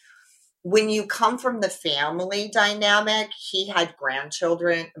 Because when you come from the family dynamic, he had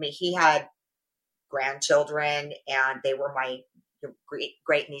grandchildren. He had grandchildren, and they were my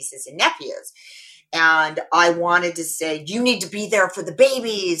great nieces and nephews. And I wanted to say, you need to be there for the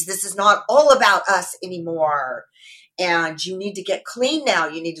babies. This is not all about us anymore. And you need to get clean now.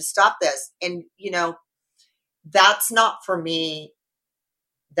 You need to stop this. And, that's not for me.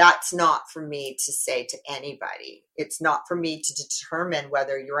 That's not for me to say to anybody. It's not for me to determine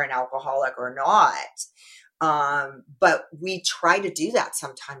whether you're an alcoholic or not. But we try to do that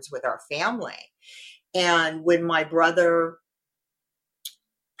sometimes with our family. And when my brother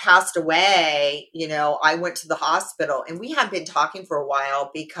passed away, I went to the hospital, and we had been talking for a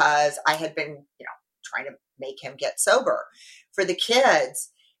while because I had been, trying to make him get sober for the kids.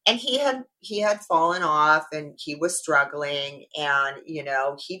 And he had fallen off, and he was struggling, and, he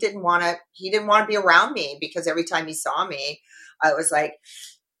didn't want to be around me, because every time he saw me, I was like,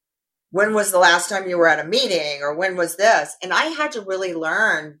 when was the last time you were at a meeting, or when was this? And I had to really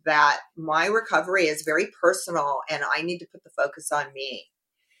learn that my recovery is very personal, and I need to put the focus on me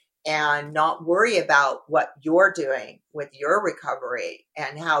and not worry about what you're doing with your recovery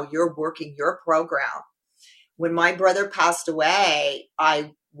and how you're working your program. When my brother passed away,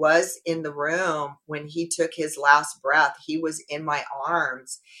 I was in the room when he took his last breath. He was in my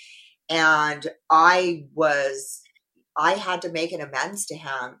arms, and I had to make an amends to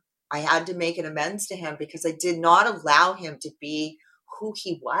him. I had to make an amends to him because I did not allow him to be who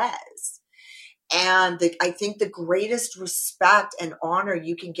he was. And I think the greatest respect and honor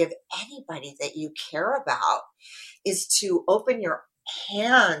you can give anybody that you care about is to open your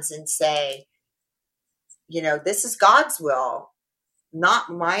hands and say, this is God's will, not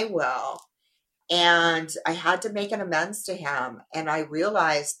my will. And I had to make an amends to him. And I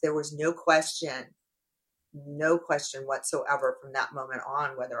realized there was no question whatsoever from that moment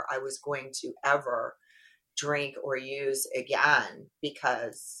on whether I was going to ever drink or use again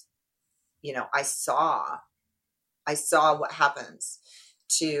because, I saw what happens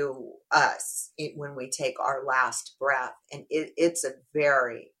to us when we take our last breath. And it's a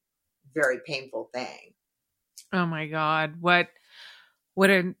very, very painful thing. Oh my God. What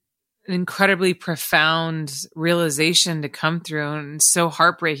an incredibly profound realization to come through, and so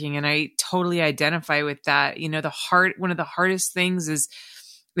heartbreaking. And I totally identify with that. One of the hardest things is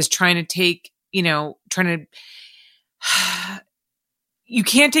trying to take, you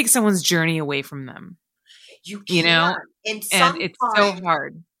can't take someone's journey away from them. You can't. And it's so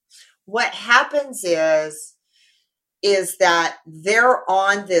hard. What happens is that they're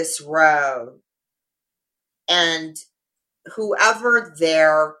on this road, and whoever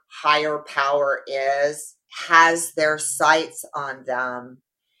their higher power is has their sights on them.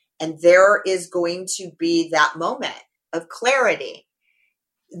 And there is going to be that moment of clarity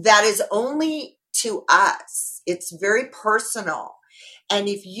that is only to us. It's very personal. And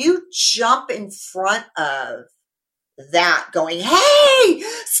if you jump in front of that going, hey,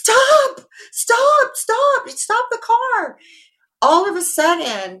 stop the car. All of a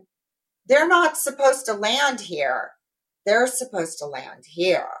sudden, they're not supposed to land here. They're supposed to land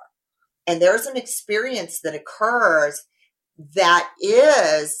here. And there's an experience that occurs that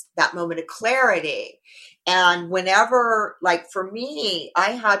is that moment of clarity. And whenever, like for me,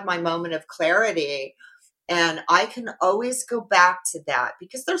 I had my moment of clarity, and I can always go back to that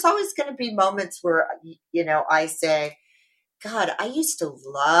because there's always going to be moments where, I say, God, I used to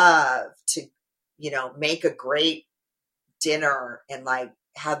love to, make a great dinner and like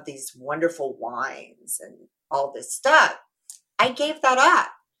have these wonderful wines and all this stuff. I gave that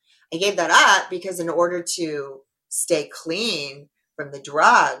up because in order to stay clean from the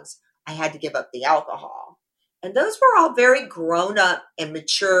drugs, I had to give up the alcohol. And those were all very grown up and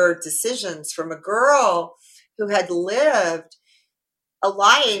mature decisions from a girl who had lived a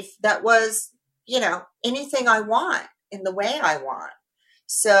life that was, anything I want in the way I want.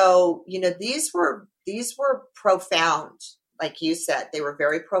 So, these were profound. Like you said, they were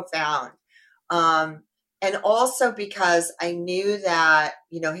very profound. And also because I knew that,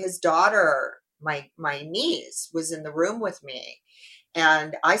 his daughter, my niece, was in the room with me.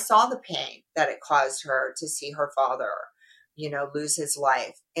 And I saw the pain that it caused her to see her father, lose his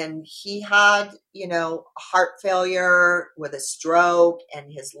life. And he had, heart failure with a stroke,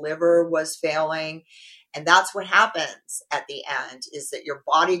 and his liver was failing. And that's what happens at the end, is that your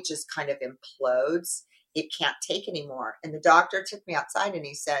body just kind of implodes. It can't take anymore. And the doctor took me outside and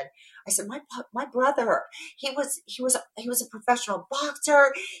I said, my brother, he was a professional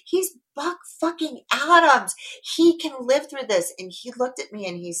boxer. He's Buck fucking Adams. He can live through this. And he looked at me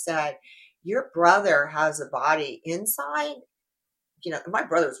and he said, your brother has a body inside. My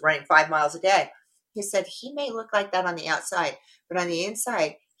brother was running 5 miles a day. He said, he may look like that on the outside, but on the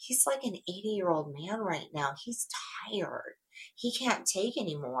inside, he's like an 80-year-old man right now. He's tired. He can't take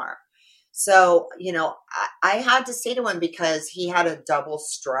anymore. So, I had to say to him, because he had a double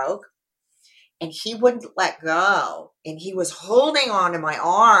stroke and he wouldn't let go. And he was holding on to my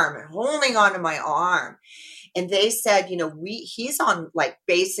arm. And they said, he's on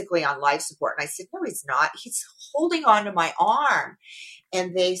basically on life support. And I said, no, he's not. He's holding on to my arm.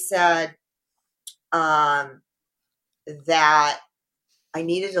 And they said that I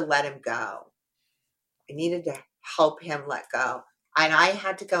needed to let him go. I needed to help him let go. And I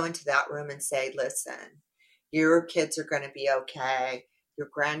had to go into that room and say, listen, your kids are going to be okay. Your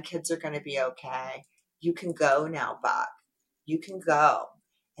grandkids are going to be okay. You can go now, Buck. You can go.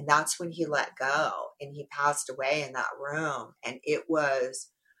 And that's when he let go, and he passed away in that room. And it was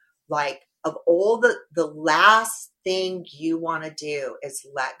like, of all the last thing you want to do is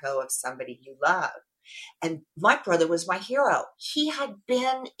let go of somebody you love. And my brother was my hero. He had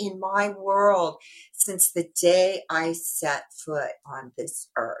been in my world since the day I set foot on this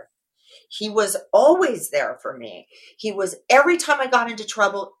earth. He was always there for me. He was every time I got into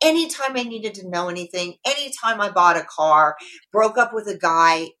trouble, anytime I needed to know anything, anytime I bought a car, broke up with a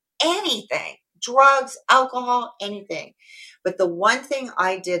guy, anything, drugs, alcohol, anything. But the one thing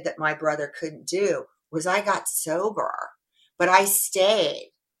I did that my brother couldn't do was I got sober, but I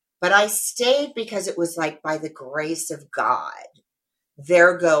stayed. But I stayed because it was like, by the grace of God,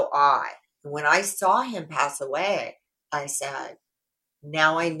 there go I. And when I saw him pass away, I said,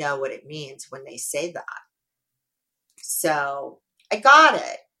 now I know what it means when they say that. So I got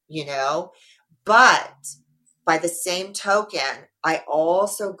it, but by the same token, I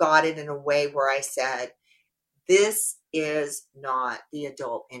also got it in a way where I said, this is not the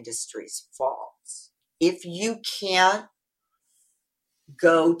adult industry's fault. If you can't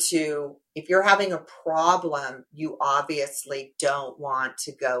if you're having a problem, you obviously don't want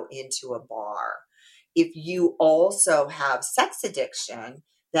to go into a bar. If you also have sex addiction,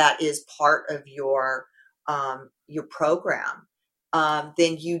 that is part of your program,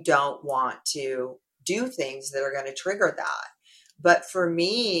 then you don't want to do things that are going to trigger that. But for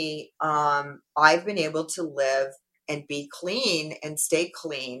me, I've been able to live and be clean and stay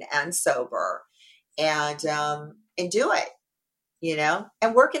clean and sober and do it,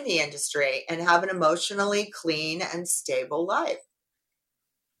 and work in the industry and have an emotionally clean and stable life.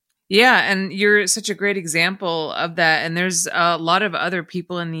 Yeah. And you're such a great example of that. And there's a lot of other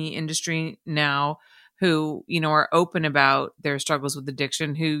people in the industry now who, are open about their struggles with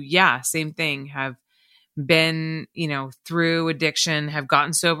addiction, who, same thing, have been, through addiction, have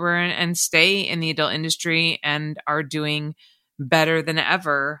gotten sober and stay in the adult industry and are doing better than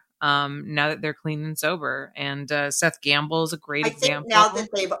ever now that they're clean and sober. And Seth Gamble is a great example. Now that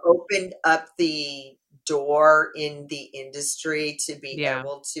they've opened up the door in the industry to be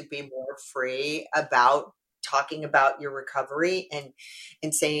able to be more free about talking about your recovery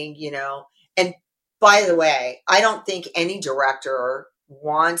and saying, and by the way, I don't think any director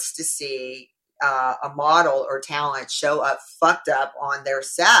wants to see a model or talent show up fucked up on their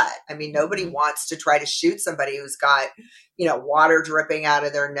set. I mean, nobody wants to try to shoot somebody who's got, water dripping out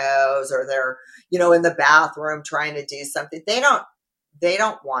of their nose, or they're, in the bathroom trying to do something. They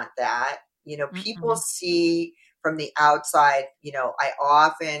don't want that. People see from the outside, I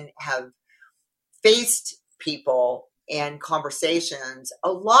often have faced people and conversations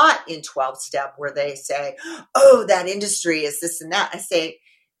a lot in 12-step where they say, oh, that industry is this and that. I say,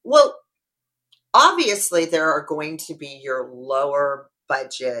 well, obviously there are going to be your lower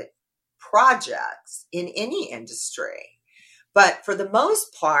budget projects in any industry. But for the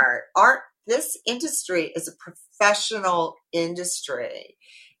most part, this industry is a professional industry.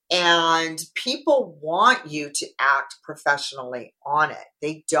 And people want you to act professionally on it.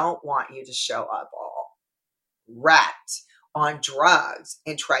 They don't want you to show up all wrecked on drugs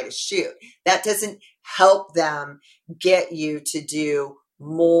and try to shoot. That doesn't help them get you to do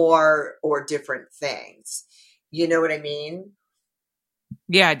more or different things. You know what I mean?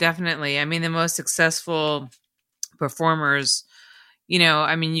 Yeah, definitely. I mean, the most successful performers, you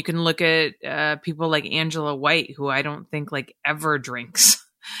can look at people like Angela White, who I don't think ever drinks.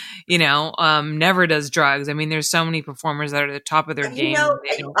 Never does drugs. I mean, there's so many performers that are at the top of their game.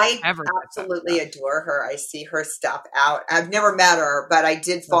 I absolutely adore her. I see her stuff out. I've never met her, but I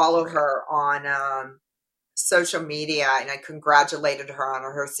did follow her on social media, and I congratulated her on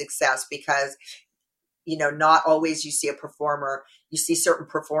her success because, not always you see a performer, you see certain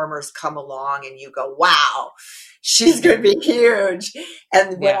performers come along and you go, wow, she's going to be huge.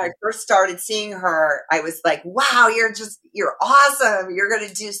 And when I first started seeing her, I was like, wow, you're awesome. You're going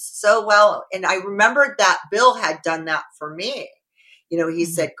to do so well. And I remembered that Bill had done that for me. He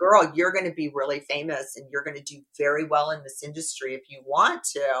said, girl, you're going to be really famous and you're going to do very well in this industry if you want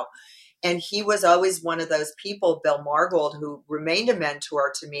to. And he was always one of those people, Bill Margold, who remained a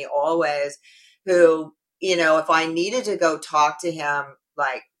mentor to me always, who, if I needed to go talk to him,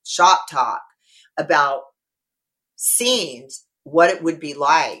 like shop talk about scenes, what it would be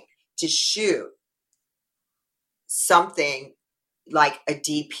like to shoot something like a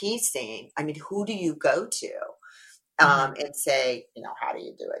DP scene. I mean, who do you go to and say, how do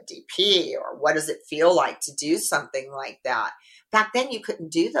you do a DP, or what does it feel like to do something like that? Back then, you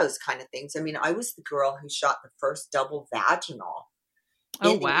couldn't do those kind of things. I mean, I was the girl who shot the first double vaginal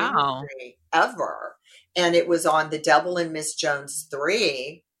in the industry ever. And it was on The Devil and Miss Jones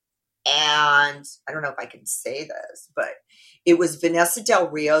 3. And I don't know if I can say this, but it was Vanessa Del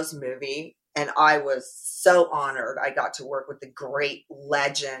Rio's movie. And I was so honored. I got to work with the great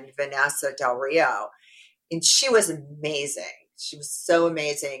legend, Vanessa Del Rio. And she was amazing. She was so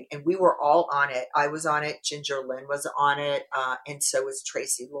amazing. And we were all on it. I was on it. Ginger Lynn was on it. And so was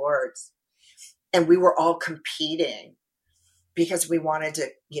Tracy Lords. And we were all competing because we wanted to,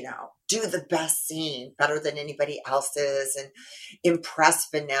 do the best scene better than anybody else's and impress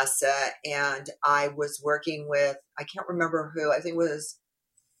Vanessa. And I was working with, I can't remember who, I think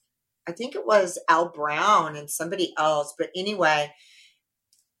it was Al Brown and somebody else. But anyway,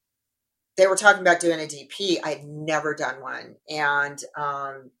 they were talking about doing a DP. I had never done one. And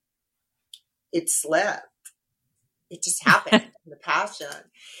it slipped. It just happened, the passion.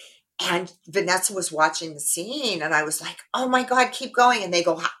 And Vanessa was watching the scene and I was like, oh my God, keep going. And they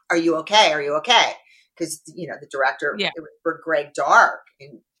go, are you okay? Are you okay? Because, the director, it was for Greg Dark,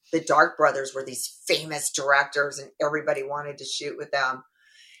 and the Dark brothers were these famous directors and everybody wanted to shoot with them.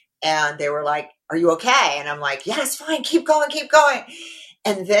 And they were like, are you okay? And I'm like, yeah, it's fine. Keep going, keep going.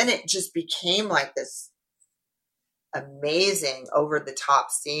 And then it just became like this amazing over the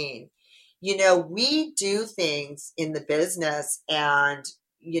top scene. You know, we do things in the business, and,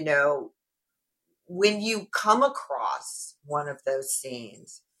 you know, when you come across one of those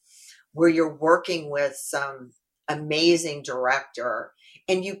scenes where you're working with some amazing director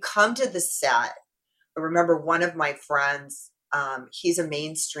and you come to the set, I remember one of my friends, he's a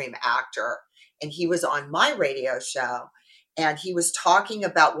mainstream actor, and he was on my radio show, and he was talking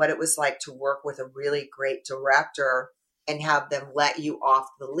about what it was like to work with a really great director and have them let you off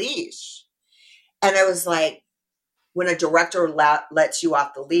the leash. And I was like, when a director lets you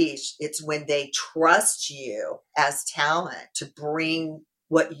off the leash, it's when they trust you as talent to bring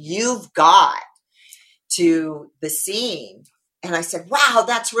what you've got to the scene. And I said, wow,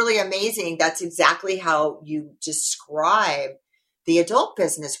 that's really amazing. That's exactly how you describe the adult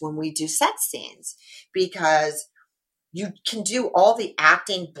business when we do sex scenes, because you can do all the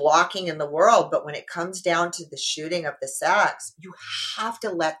acting, blocking in the world, but when it comes down to the shooting of the sex, you have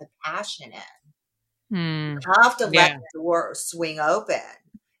to let the passion in. You have to let the door swing open,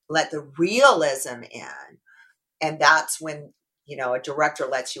 let the realism in. And that's when, you know, a director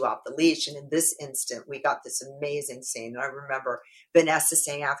lets you off the leash. And in this instant, we got this amazing scene. And I remember Vanessa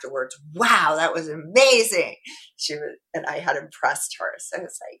saying afterwards, wow, that was amazing. And I had impressed her. So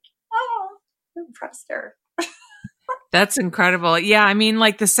it's like, oh, I impressed her. That's incredible. Yeah. I mean,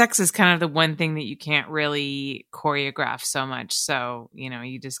 like, the sex is kind of the one thing that you can't really choreograph so much. So, you know,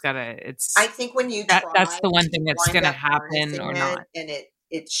 you just gotta, I think when you that's the one thing that's going to happen or not. And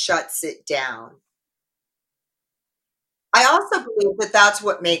it shuts it down. I also believe that that's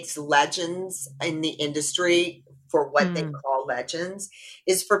what makes legends in the industry, for what they call legends,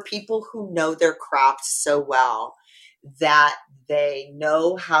 is for people who know their craft so well that they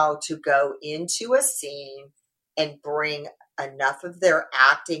know how to go into a scene and bring enough of their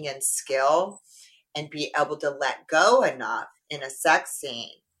acting and skill and be able to let go enough in a sex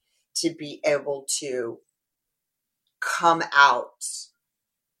scene to be able to come out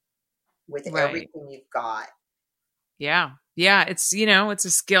with everything you've got. Yeah. Yeah. It's, you know, it's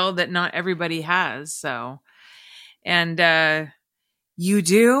a skill that not everybody has. So, and, you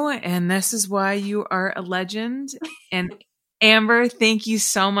do. And this is why you are a legend. And Amber, thank you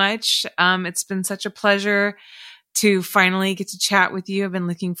so much. It's been such a pleasure to finally get to chat with you. I've been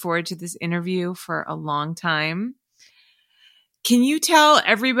looking forward to this interview for a long time. Can you tell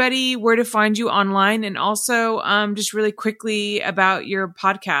everybody where to find you online, and also just really quickly about your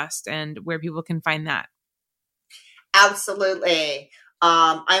podcast and where people can find that? Absolutely.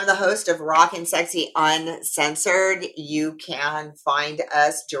 I'm the host of Rock and Sexy Uncensored. You can find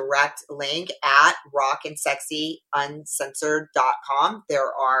us direct link at rockandsexyuncensored.com.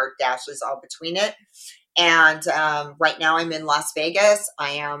 There are dashes all between it. And right now I'm in Las Vegas.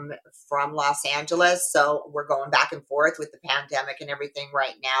 I am from Los Angeles, so we're going back and forth with the pandemic and everything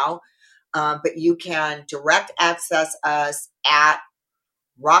right now. But you can direct access us at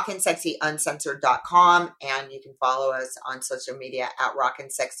rockandsexyuncensored.com, and you can follow us on social media at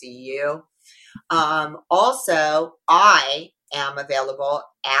rockandsexyu. Also, I am available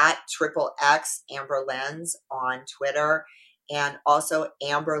at XXX Amber Lens on Twitter, and also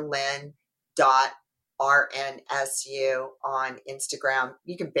amberlyn.rnsu on Instagram.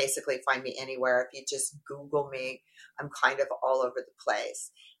 You can basically find me anywhere. If you just Google me, I'm kind of all over the place.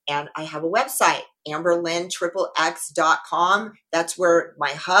 And I have a website, amberlynxxx.com. That's where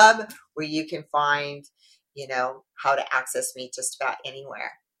my hub, where you can find, you know, how to access me just about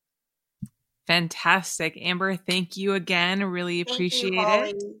anywhere. Fantastic. Amber, thank you again. Really appreciate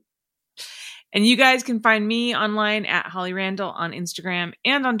it. And you guys can find me online at Holly Randall on Instagram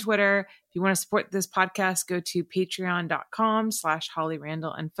and on Twitter. If you want to support this podcast, go to patreon.com/Holly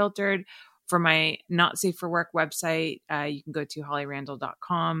Randall Unfiltered. For my Not Safe for Work website, you can go to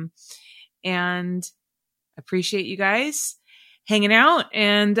hollyrandall.com. And appreciate you guys hanging out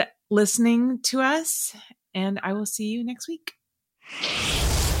and listening to us. And I will see you next week.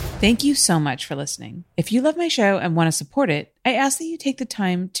 Thank you so much for listening. If you love my show and want to support it, I ask that you take the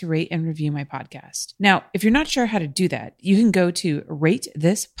time to rate and review my podcast. Now, if you're not sure how to do that, you can go to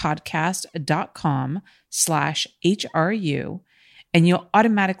ratethispodcast.com/HRU, and you'll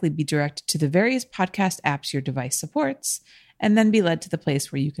automatically be directed to the various podcast apps your device supports, and then be led to the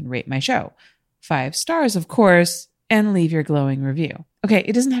place where you can rate my show. 5 stars, of course, and leave your glowing review. Okay,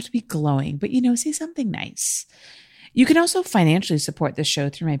 it doesn't have to be glowing, but, you know, say something nice. You can also financially support this show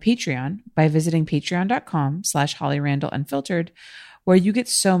through my Patreon by visiting patreon.com/Holly Randall Unfiltered, where you get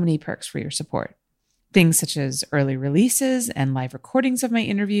so many perks for your support. Things such as early releases and live recordings of my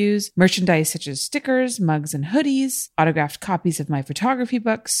interviews, merchandise such as stickers, mugs, and hoodies, autographed copies of my photography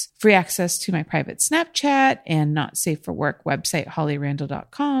books, free access to my private Snapchat and Not Safe for Work website,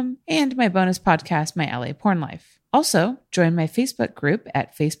 hollyrandall.com, and my bonus podcast, My LA Porn Life. Also, join my Facebook group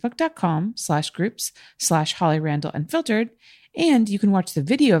at facebook.com/groups/Holly Randall Unfiltered, and you can watch the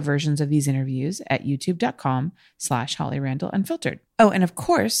video versions of these interviews at youtube.com/Holly Randall Unfiltered. Oh, and of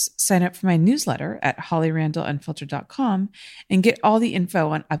course, sign up for my newsletter at hollyrandallunfiltered.com and get all the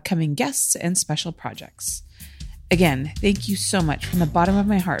info on upcoming guests and special projects. Again, thank you so much from the bottom of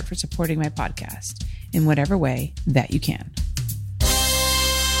my heart for supporting my podcast in whatever way that you can.